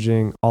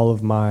managing all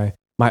of my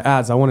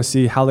ads. I want to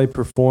see how they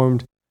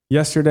performed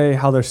yesterday,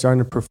 how they're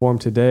starting to perform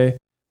today.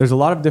 There's a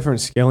lot of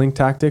different scaling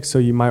tactics. So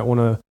you might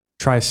want to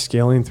try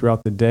scaling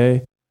throughout the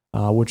day,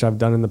 which I've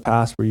done in the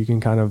past, where you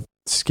can kind of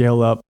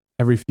scale up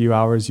every few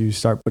hours. You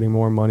start putting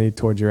more money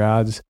towards your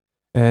ads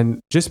and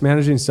just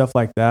managing stuff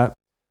like that.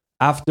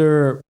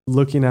 After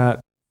looking at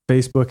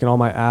Facebook and all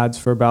my ads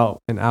for about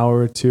an hour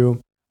or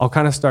two, I'll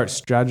kind of start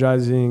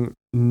strategizing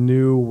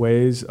new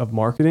ways of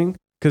marketing.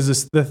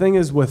 Because the thing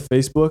is with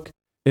Facebook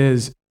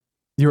is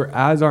your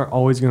ads aren't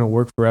always going to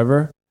work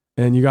forever.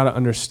 And you got to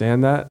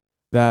understand that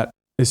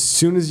as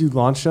soon as you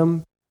launch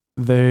them,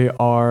 they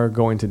are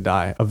going to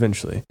die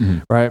eventually,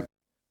 right?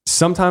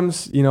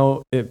 sometimes,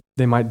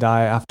 they might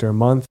die after a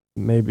month,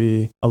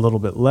 maybe a little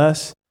bit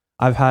less.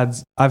 I've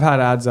had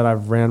ads that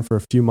I've ran for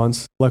a few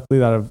months, luckily,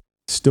 that have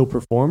still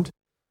performed.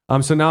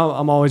 So now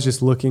I'm always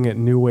just looking at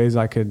new ways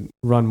I could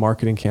run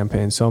marketing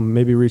campaigns. So I'm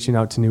maybe reaching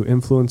out to new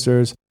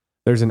influencers.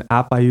 There's an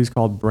app I use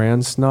called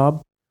Brand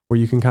Snob, where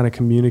you can kind of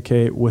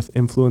communicate with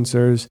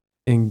influencers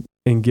and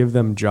give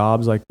them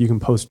jobs. Like you can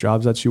post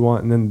jobs that you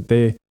want, and then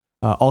they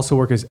also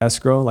work as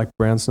escrow, like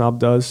Brand Snob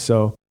does.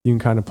 So you can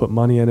kind of put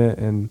money in it,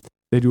 and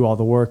they do all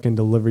the work and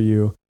deliver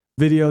you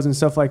videos and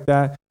stuff like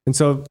that. And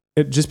so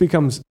it just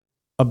becomes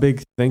a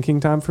big thinking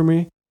time for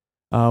me,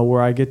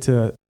 where I get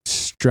to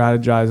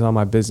strategize on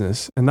my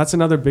business. And that's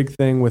another big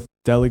thing with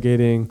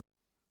delegating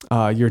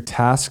your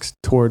tasks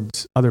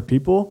towards other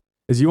people,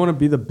 is you want to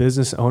be the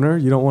business owner.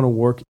 You don't want to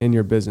work in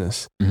your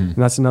business. Mm-hmm. And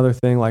that's another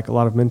thing, like a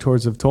lot of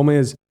mentors have told me,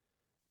 is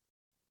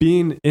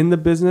being in the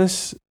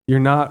business, you're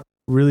not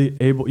really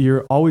able,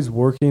 you're always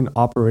working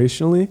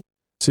operationally.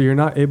 So you're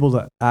not able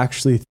to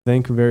actually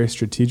think very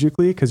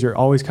strategically, because you're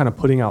always kind of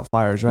putting out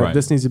fires, right?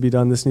 This needs to be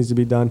done. This needs to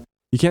be done.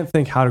 You can't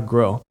think how to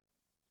grow.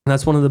 And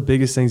that's one of the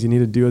biggest things you need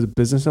to do as a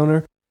business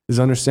owner, is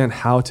understand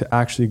how to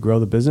actually grow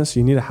the business. So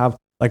you need to have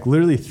like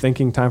literally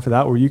thinking time for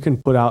that, where you can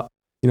put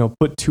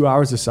 2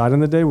 hours aside in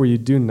the day where you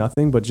do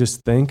nothing but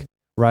just think,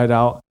 write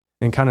out,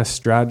 and kind of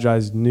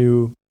strategize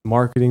new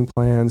marketing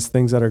plans,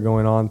 things that are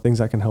going on, things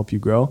that can help you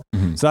grow.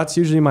 Mm-hmm. So that's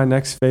usually my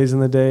next phase in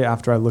the day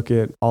after I look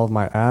at all of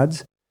my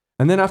ads.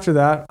 And then after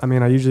that,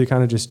 I usually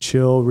kind of just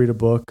chill, read a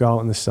book, go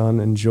out in the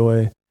sun,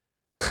 enjoy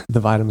the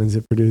vitamins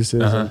it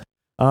produces.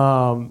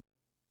 Uh-huh.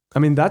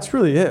 That's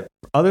really it.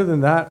 Other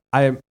than that,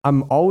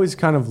 I'm always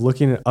kind of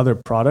looking at other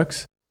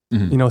products.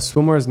 Mm-hmm.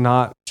 Swimwear is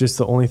not just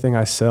the only thing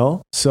I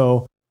sell.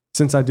 So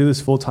since I do this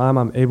full time,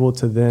 I'm able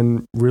to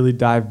then really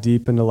dive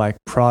deep into like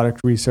product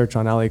research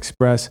on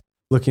AliExpress,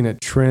 looking at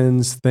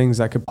trends, things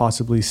that could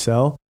possibly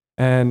sell.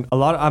 And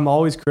I'm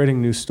always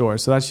creating new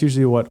stores. So that's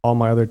usually what all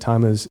my other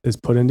time is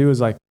put into,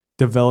 is like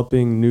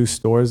developing new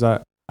stores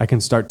that I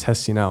can start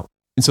testing out.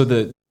 And so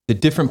the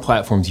different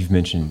platforms you've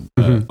mentioned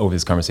over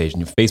this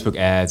conversation, Facebook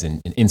ads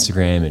and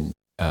Instagram,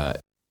 and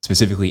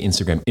specifically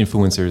Instagram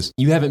influencers,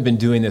 you haven't been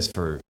doing this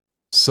for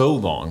so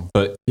long,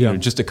 but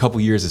just a couple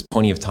years is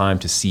plenty of time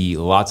to see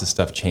lots of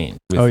stuff change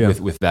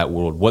with that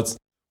world.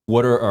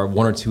 What are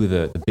one or two of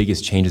the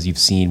biggest changes you've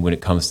seen when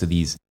it comes to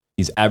these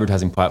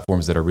advertising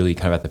platforms that are really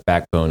kind of at the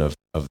backbone of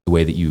the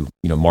way that you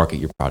market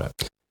your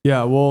product?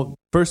 Yeah, well,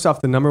 first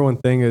off, the number one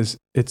thing is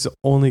it's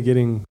only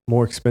getting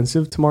more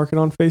expensive to market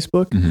on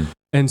Facebook. Mm-hmm.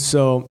 And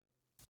so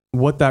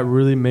what that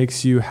really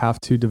makes you have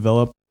to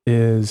develop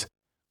is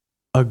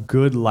a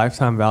good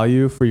lifetime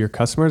value for your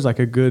customers, like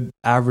a good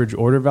average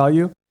order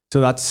value.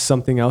 So that's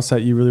something else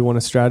that you really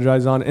want to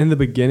strategize on. In the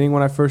beginning,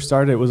 when I first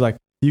started, it was like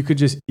you could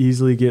just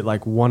easily get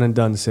like one and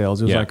done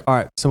sales. It was like, all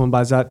right, someone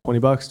buys that,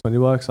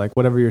 $20, like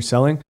whatever you're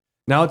selling.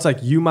 Now it's like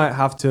you might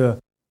have to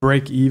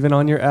break even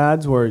on your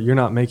ads where you're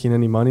not making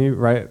any money,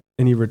 right?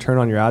 Any return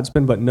on your ad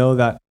spend, but know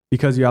that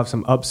because you have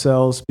some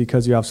upsells,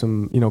 because you have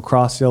some,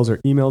 cross sales or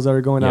emails that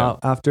are going out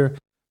after,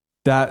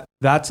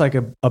 that's like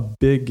a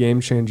big game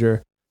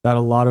changer that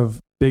a lot of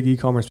big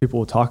e-commerce people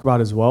will talk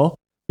about as well.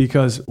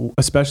 Because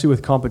especially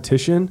with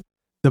competition,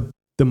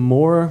 the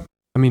more,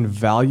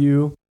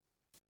 value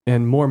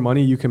and more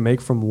money you can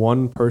make from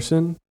one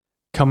person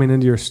coming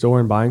into your store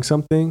and buying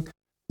something,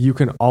 you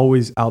can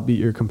always outbeat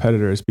your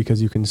competitors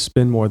because you can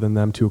spend more than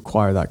them to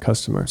acquire that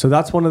customer. So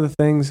that's one of the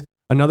things.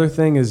 Another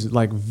thing is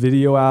like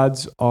video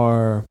ads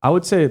are, I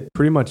would say,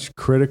 pretty much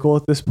critical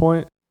at this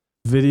point.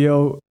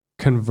 Video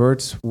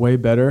converts way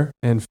better,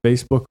 and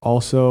Facebook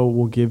also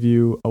will give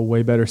you a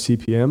way better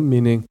CPM,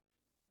 meaning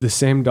the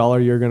same dollar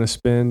you're going to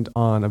spend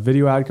on a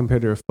video ad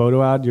compared to a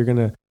photo ad, you're going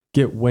to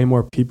get way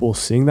more people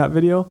seeing that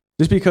video,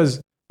 just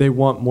because they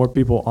want more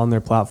people on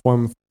their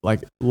platform,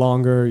 like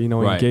longer,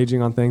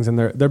 engaging on things. And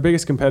their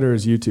biggest competitor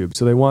is YouTube.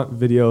 So they want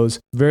videos.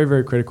 Very,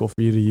 very critical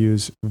for you to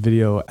use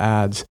video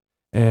ads.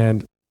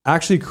 And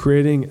actually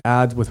creating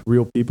ads with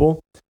real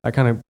people, that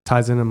kind of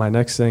ties into my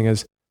next thing,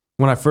 is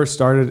when I first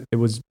started, it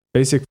was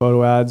basic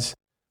photo ads,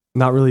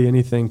 not really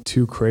anything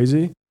too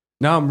crazy.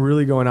 Now I'm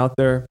really going out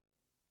there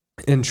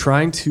and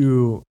trying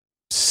to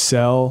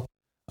sell,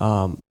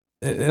 and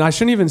I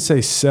shouldn't even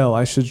say sell.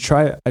 I'm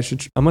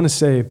going to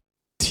say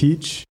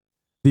teach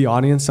the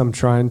audience I'm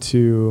trying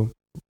to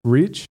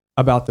reach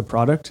about the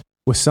product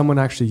with someone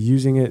actually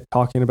using it,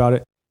 talking about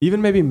it,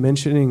 even maybe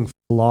mentioning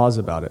flaws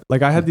about it.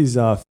 Like I had these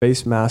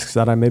face masks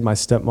that I made my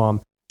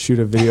stepmom shoot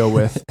a video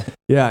with.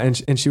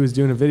 And she was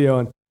doing a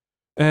video,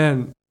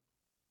 and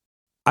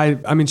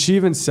she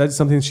even said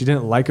something she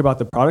didn't like about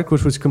the product,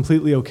 which was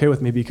completely okay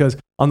with me, because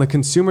on the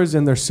consumers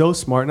end, they're so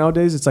smart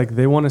nowadays. It's like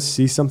they want to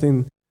see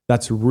something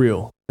that's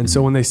real. And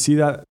so when they see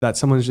that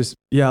someone's just,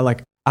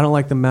 like, I don't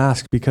like the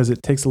mask because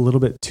it takes a little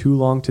bit too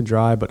long to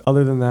dry, but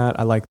other than that,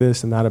 I like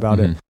this and that about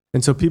it.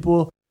 And so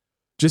people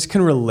just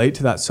can relate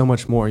to that so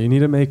much more. You need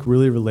to make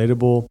really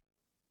relatable,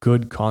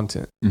 good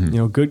content.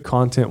 Good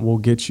content will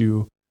get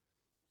you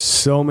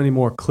so many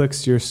more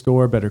clicks to your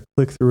store, better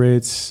click-through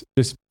rates.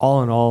 Just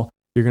all in all,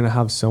 you're going to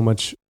have so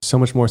much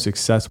more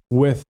success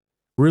with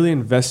really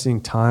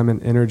investing time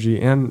and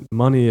energy and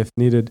money if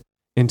needed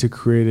into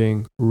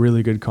creating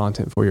really good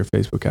content for your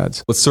Facebook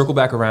ads. Let's circle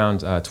back around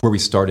to where we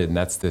started, and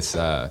that's this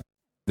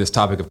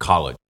topic of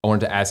college. I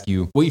wanted to ask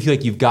you what you feel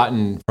like you've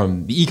gotten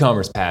from the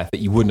e-commerce path that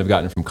you wouldn't have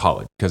gotten from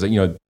college, because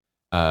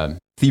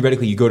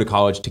theoretically, you go to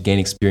college to gain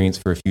experience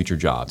for a future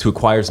job, to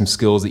acquire some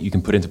skills that you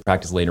can put into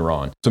practice later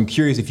on. So I'm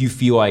curious if you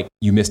feel like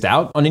you missed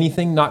out on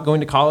anything not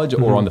going to college,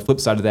 or on the flip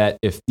side of that,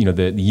 if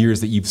the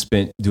years that you've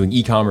spent doing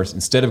e-commerce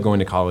instead of going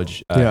to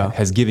college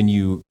has given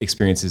you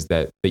experiences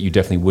that you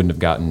definitely wouldn't have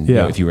gotten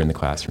if you were in the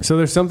classroom. So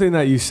there's something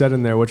that you said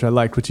in there, which I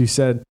liked, which you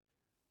said,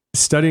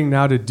 studying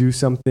now to do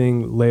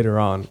something later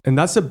on. And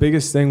that's the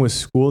biggest thing with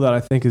school that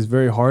I think is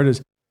very hard,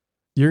 is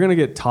you're going to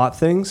get taught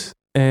things.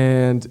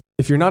 And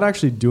if you're not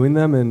actually doing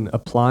them and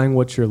applying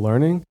what you're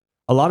learning,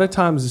 a lot of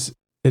times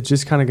it's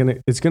just kind of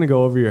it's going to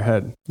go over your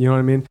head. You know what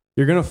I mean?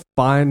 You're going to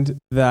find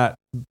that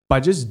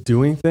by just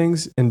doing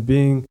things and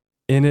being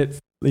in it,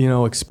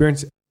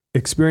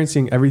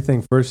 experiencing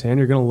everything firsthand,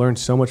 you're going to learn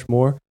so much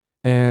more,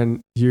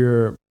 and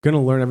you're going to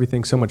learn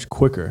everything so much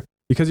quicker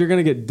because you're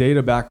going to get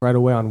data back right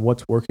away on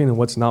what's working and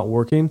what's not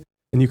working.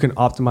 And you can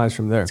optimize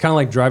from there. It's kind of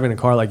like driving a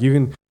car. Like you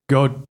can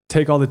go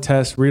take all the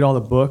tests, read all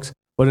the books,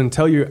 but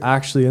until you're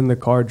actually in the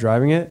car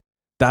driving it,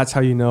 that's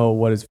how you know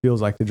what it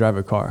feels like to drive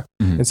a car.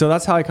 Mm-hmm. And so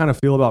that's how I kind of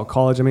feel about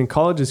college. I mean,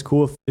 college is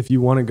cool if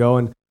you want to go,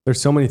 and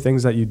there's so many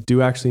things that you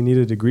do actually need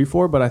a degree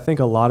for, but I think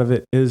a lot of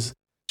it is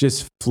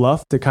just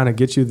fluff to kind of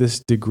get you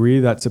this degree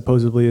that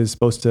supposedly is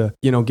supposed to,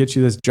 get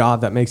you this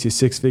job that makes you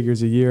 6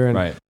 figures a year. And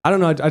right. I don't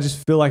know, I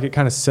just feel like it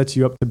kind of sets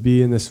you up to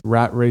be in this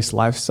rat race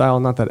lifestyle.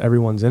 Not that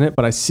everyone's in it,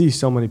 but I see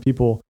so many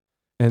people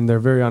and they're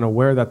very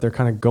unaware that they're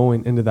kind of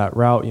going into that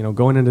route,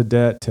 going into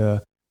debt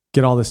to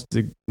get all this,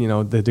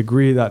 the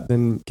degree that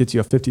then gets you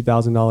a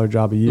 $50,000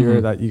 job a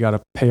year that you got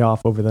to pay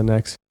off over the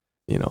next,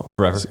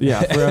 forever.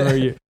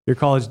 Forever. Your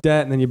college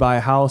debt, and then you buy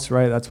a house,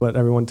 right? That's what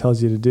everyone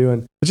tells you to do.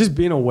 And it's just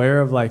being aware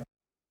of like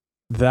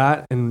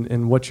that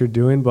and what you're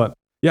doing. But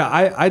yeah,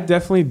 I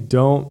definitely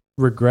don't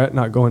regret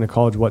not going to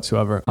college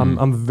whatsoever.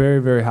 I'm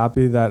very, very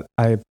happy that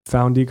I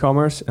found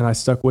e-commerce and I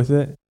stuck with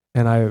it,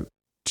 and I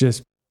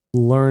just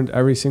learned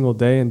every single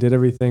day and did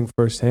everything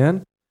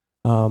firsthand.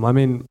 I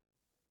mean,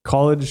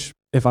 college,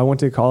 if I went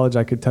to college,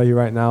 I could tell you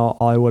right now,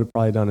 all I would have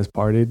probably done is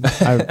partied.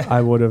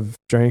 I would have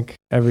drank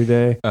every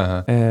day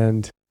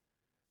and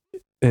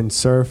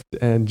surfed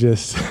and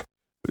just,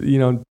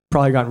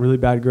 probably gotten really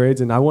bad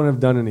grades, and I wouldn't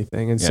have done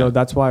anything. And so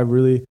that's why I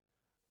really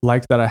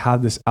like that I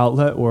have this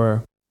outlet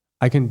where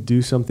I can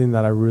do something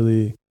that I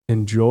really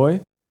enjoy,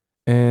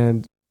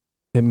 and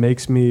it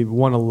makes me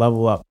want to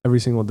level up every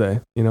single day,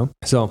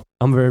 So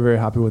I'm very, very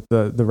happy with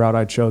the route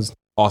I chose.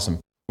 Awesome.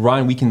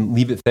 Ryan, we can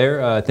leave it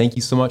there. Thank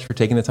you so much for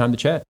taking the time to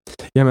chat.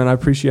 Yeah, man, I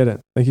appreciate it.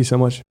 Thank you so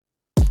much.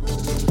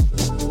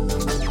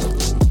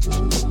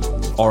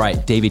 All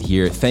right, David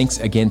here. Thanks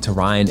again to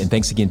Ryan, and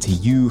thanks again to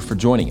you for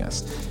joining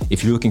us.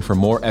 If you're looking for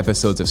more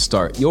episodes of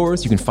Start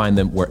Yours, you can find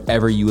them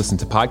wherever you listen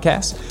to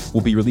podcasts.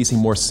 We'll be releasing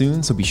more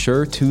soon, so be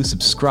sure to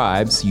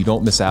subscribe so you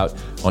don't miss out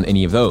on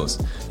any of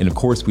those. And of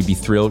course, we'd be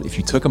thrilled if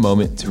you took a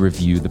moment to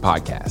review the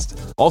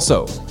podcast.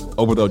 Also,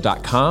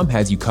 Oberlo.com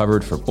has you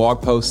covered for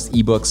blog posts,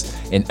 ebooks,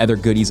 and other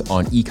goodies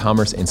on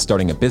e-commerce and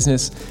starting a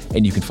business.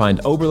 And you can find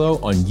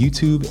Oberlo on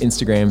YouTube,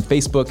 Instagram,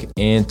 Facebook,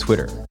 and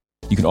Twitter.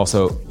 You can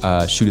also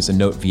shoot us a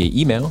note via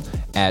email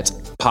at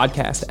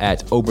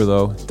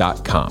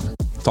podcast@oberlo.com.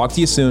 Talk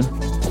to you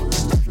soon.